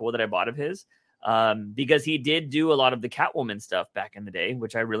were pretty cool that I bought of his, because he did do a lot of the Catwoman stuff back in the day,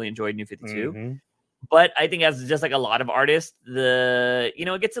 which I really enjoyed New 52. Mm-hmm. But I think as just like a lot of artists,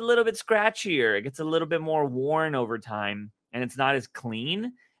 it gets a little bit scratchier. It gets a little bit more worn over time, and it's not as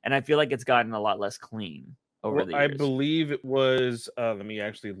clean. And I feel like it's gotten a lot less clean over the years. I believe it was, let me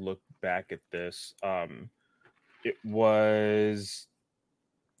actually look back at this. It was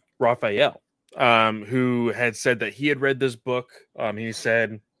Raphael, who had said that he had read this book. He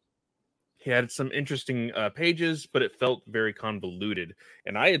said he had some interesting pages, but it felt very convoluted.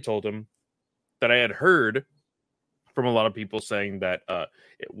 And I had told him that I had heard from a lot of people saying that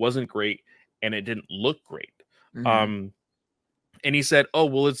it wasn't great and it didn't look great. Mm-hmm. And he said, oh,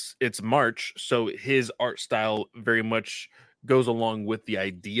 well, it's March, so his art style very much goes along with the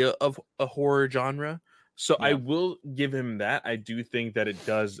idea of a horror genre. So I will give him that. I do think that it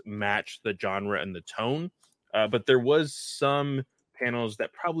does match the genre and the tone, but there was some panels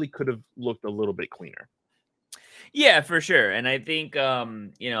that probably could have looked a little bit cleaner. Yeah, for sure. And I think,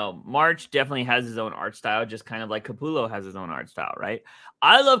 March definitely has his own art style, just kind of like Capullo has his own art style, right?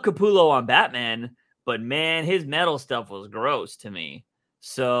 I love Capullo on Batman, but man, his metal stuff was gross to me.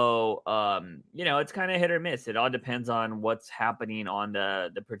 So, it's kind of hit or miss. It all depends on what's happening on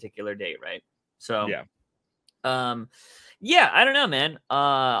the particular date, right? So, I don't know, man.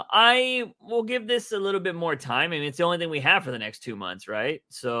 I will give this a little bit more time. I mean, it's the only thing we have for the next 2 months, right?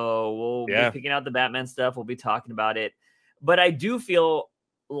 So we'll be picking out the Batman stuff. We'll be talking about it. But I do feel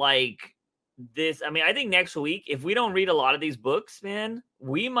like this. I mean, I think next week, if we don't read a lot of these books, man,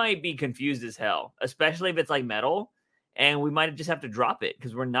 we might be confused as hell, especially if it's like metal, and we might just have to drop it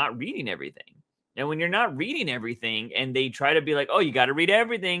because we're not reading everything. And when you're not reading everything and they try to be like, oh, you got to read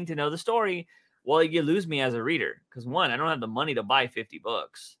everything to know the story, well, you lose me as a reader because, one, I don't have the money to buy 50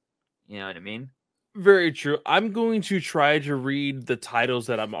 books. You know what I mean? Very true. I'm going to try to read the titles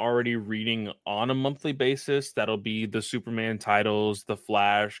that I'm already reading on a monthly basis. That'll be the Superman titles, the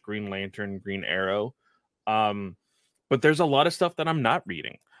Flash, Green Lantern, Green Arrow. But there's a lot of stuff that I'm not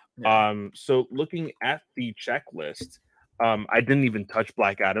reading. Yeah. So looking at the checklist, I didn't even touch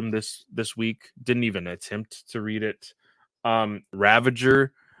Black Adam this week. Didn't even attempt to read it.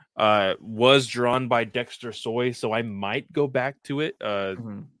 Ravager was drawn by Dexter Soy, so I might go back to it.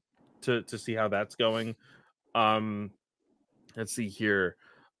 Mhm. To see how that's going. Let's see here.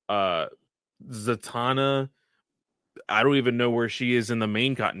 Zatanna, I don't even know where she is in the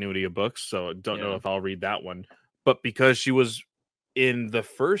main continuity of books, so don't know Yeah. if I'll read that one. But because she was in the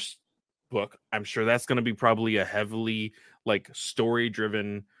first book, I'm sure that's going to be probably a heavily like story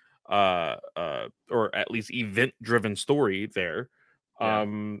driven or at least event driven story there. Yeah.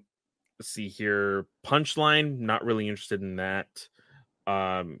 Let's see here. Punchline, not really interested in that.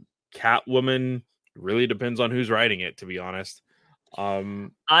 Catwoman really depends on who's writing it, to be honest.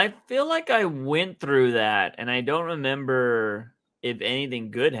 I feel like I went through that and I don't remember if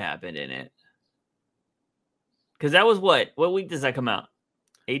anything good happened in it. Because that was what week does that come out?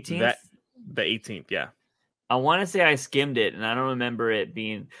 18th? The 18th, yeah. I want to say I skimmed it and I don't remember it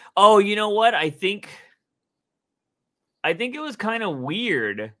being. Oh, you know what? I think it was kind of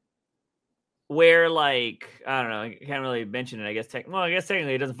weird where, like, I don't know, I can't really mention it. I guess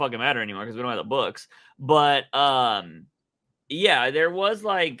technically it doesn't fucking matter anymore because we don't have the books. But yeah, there was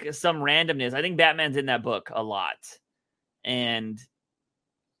like some randomness. I think Batman's in that book a lot. And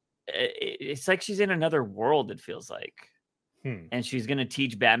it's like she's in another world, it feels like. And she's gonna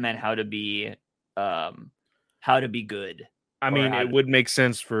teach Batman how to be good. I mean, it would make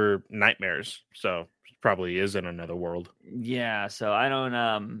sense for nightmares, so it probably is in another world. Yeah, so I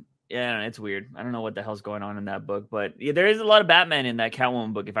don't yeah, it's weird. I don't know what the hell's going on in that book, but yeah, there is a lot of Batman in that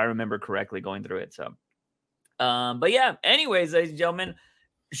Catwoman book, if I remember correctly, going through it. So but yeah, anyways, ladies and gentlemen,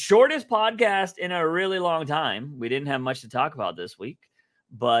 shortest podcast in a really long time. We didn't have much to talk about this week,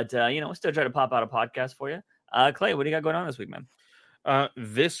 but we'll still try to pop out a podcast for you. Clay, what do you got going on this week, man?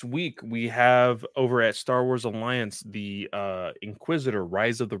 This week we have over at Star Wars Alliance the Inquisitor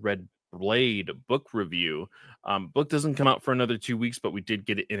Rise of the Red Blade book review. Book doesn't come out for another 2 weeks, but we did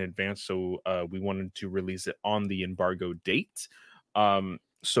get it in advance, so we wanted to release it on the embargo date.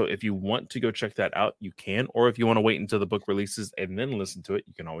 So if you want to go check that out, you can, or if you want to wait until the book releases and then listen to it,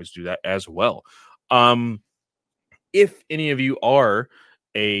 you can always do that as well. If any of you are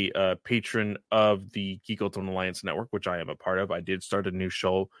a patron of the Geek Ultimate Alliance Network, which I am a part of, I did start a new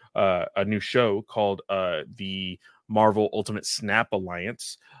show called the Marvel Ultimate Snap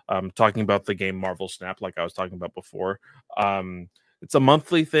Alliance, talking about the game Marvel Snap, like I was talking about before. It's a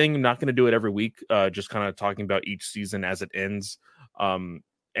monthly thing. I'm not going to do it every week, just kind of talking about each season as it ends.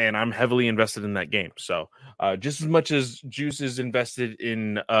 And I'm heavily invested in that game. So just as much as Juice is invested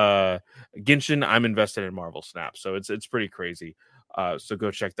in Genshin, I'm invested in Marvel Snap. So it's pretty crazy. So go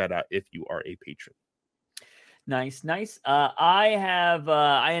check that out if you are a patron. Nice.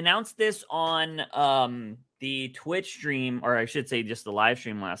 I announced this on the Twitch stream, or I should say just the live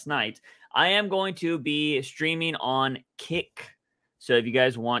stream last night. I am going to be streaming on Kick. So if you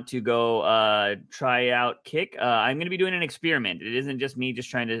guys want to go try out Kick, I'm going to be doing an experiment. It isn't just me just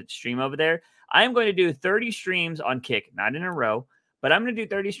trying to stream over there. I am going to do 30 streams on Kick, not in a row, but I'm going to do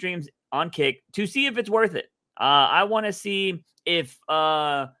 30 streams on Kick to see if it's worth it. I want to see if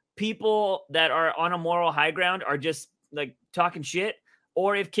people that are on a moral high ground are just like talking shit,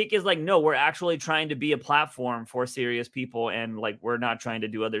 or if Kick is like, no, we're actually trying to be a platform for serious people and like we're not trying to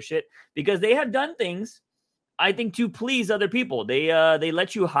do other shit, because they have done things, I think, to please other people. They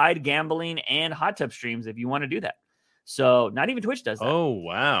let you hide gambling and hot tub streams if you want to do that. So not even Twitch does that. Oh,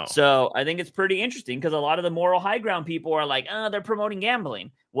 wow. So I think it's pretty interesting because a lot of the moral high ground people are like, they're promoting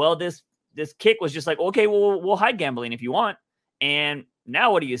gambling. Well, this Kick was just like, okay, well, we'll hide gambling if you want. And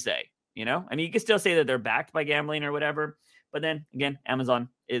now what do you say? You know, I mean, you can still say that they're backed by gambling or whatever. But then again, Amazon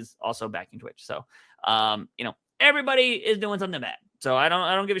is also backing Twitch. So, everybody is doing something bad. So I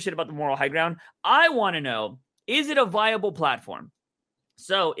don't give a shit about the moral high ground. I want to know, is it a viable platform?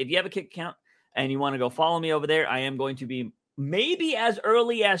 So if you have a Kick account and you want to go follow me over there, I am going to be maybe as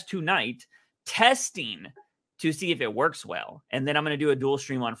early as tonight testing to see if it works well. And then I'm going to do a dual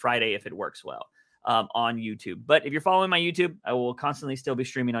stream on Friday if it works well on YouTube. But if you're following my YouTube, I will constantly still be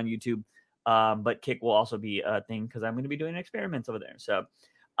streaming on YouTube. But Kick will also be a thing because I'm going to be doing experiments over there. So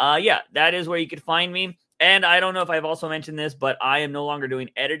yeah, that is where you could find me. And I don't know if I've also mentioned this, but I am no longer doing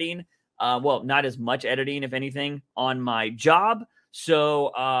editing. Well, not as much editing, if anything, on my job.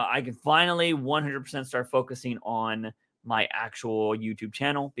 So I can finally 100% start focusing on my actual YouTube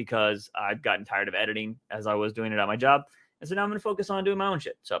channel because I've gotten tired of editing as I was doing it at my job. And so now I'm going to focus on doing my own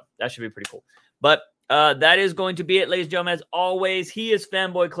shit. So that should be pretty cool. But that is going to be it, ladies and gentlemen. As always, he is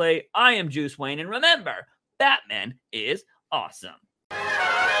Fanboy Clay. I am Juice Wayne. And remember, Batman is awesome.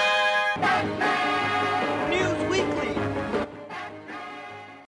 News Weekly.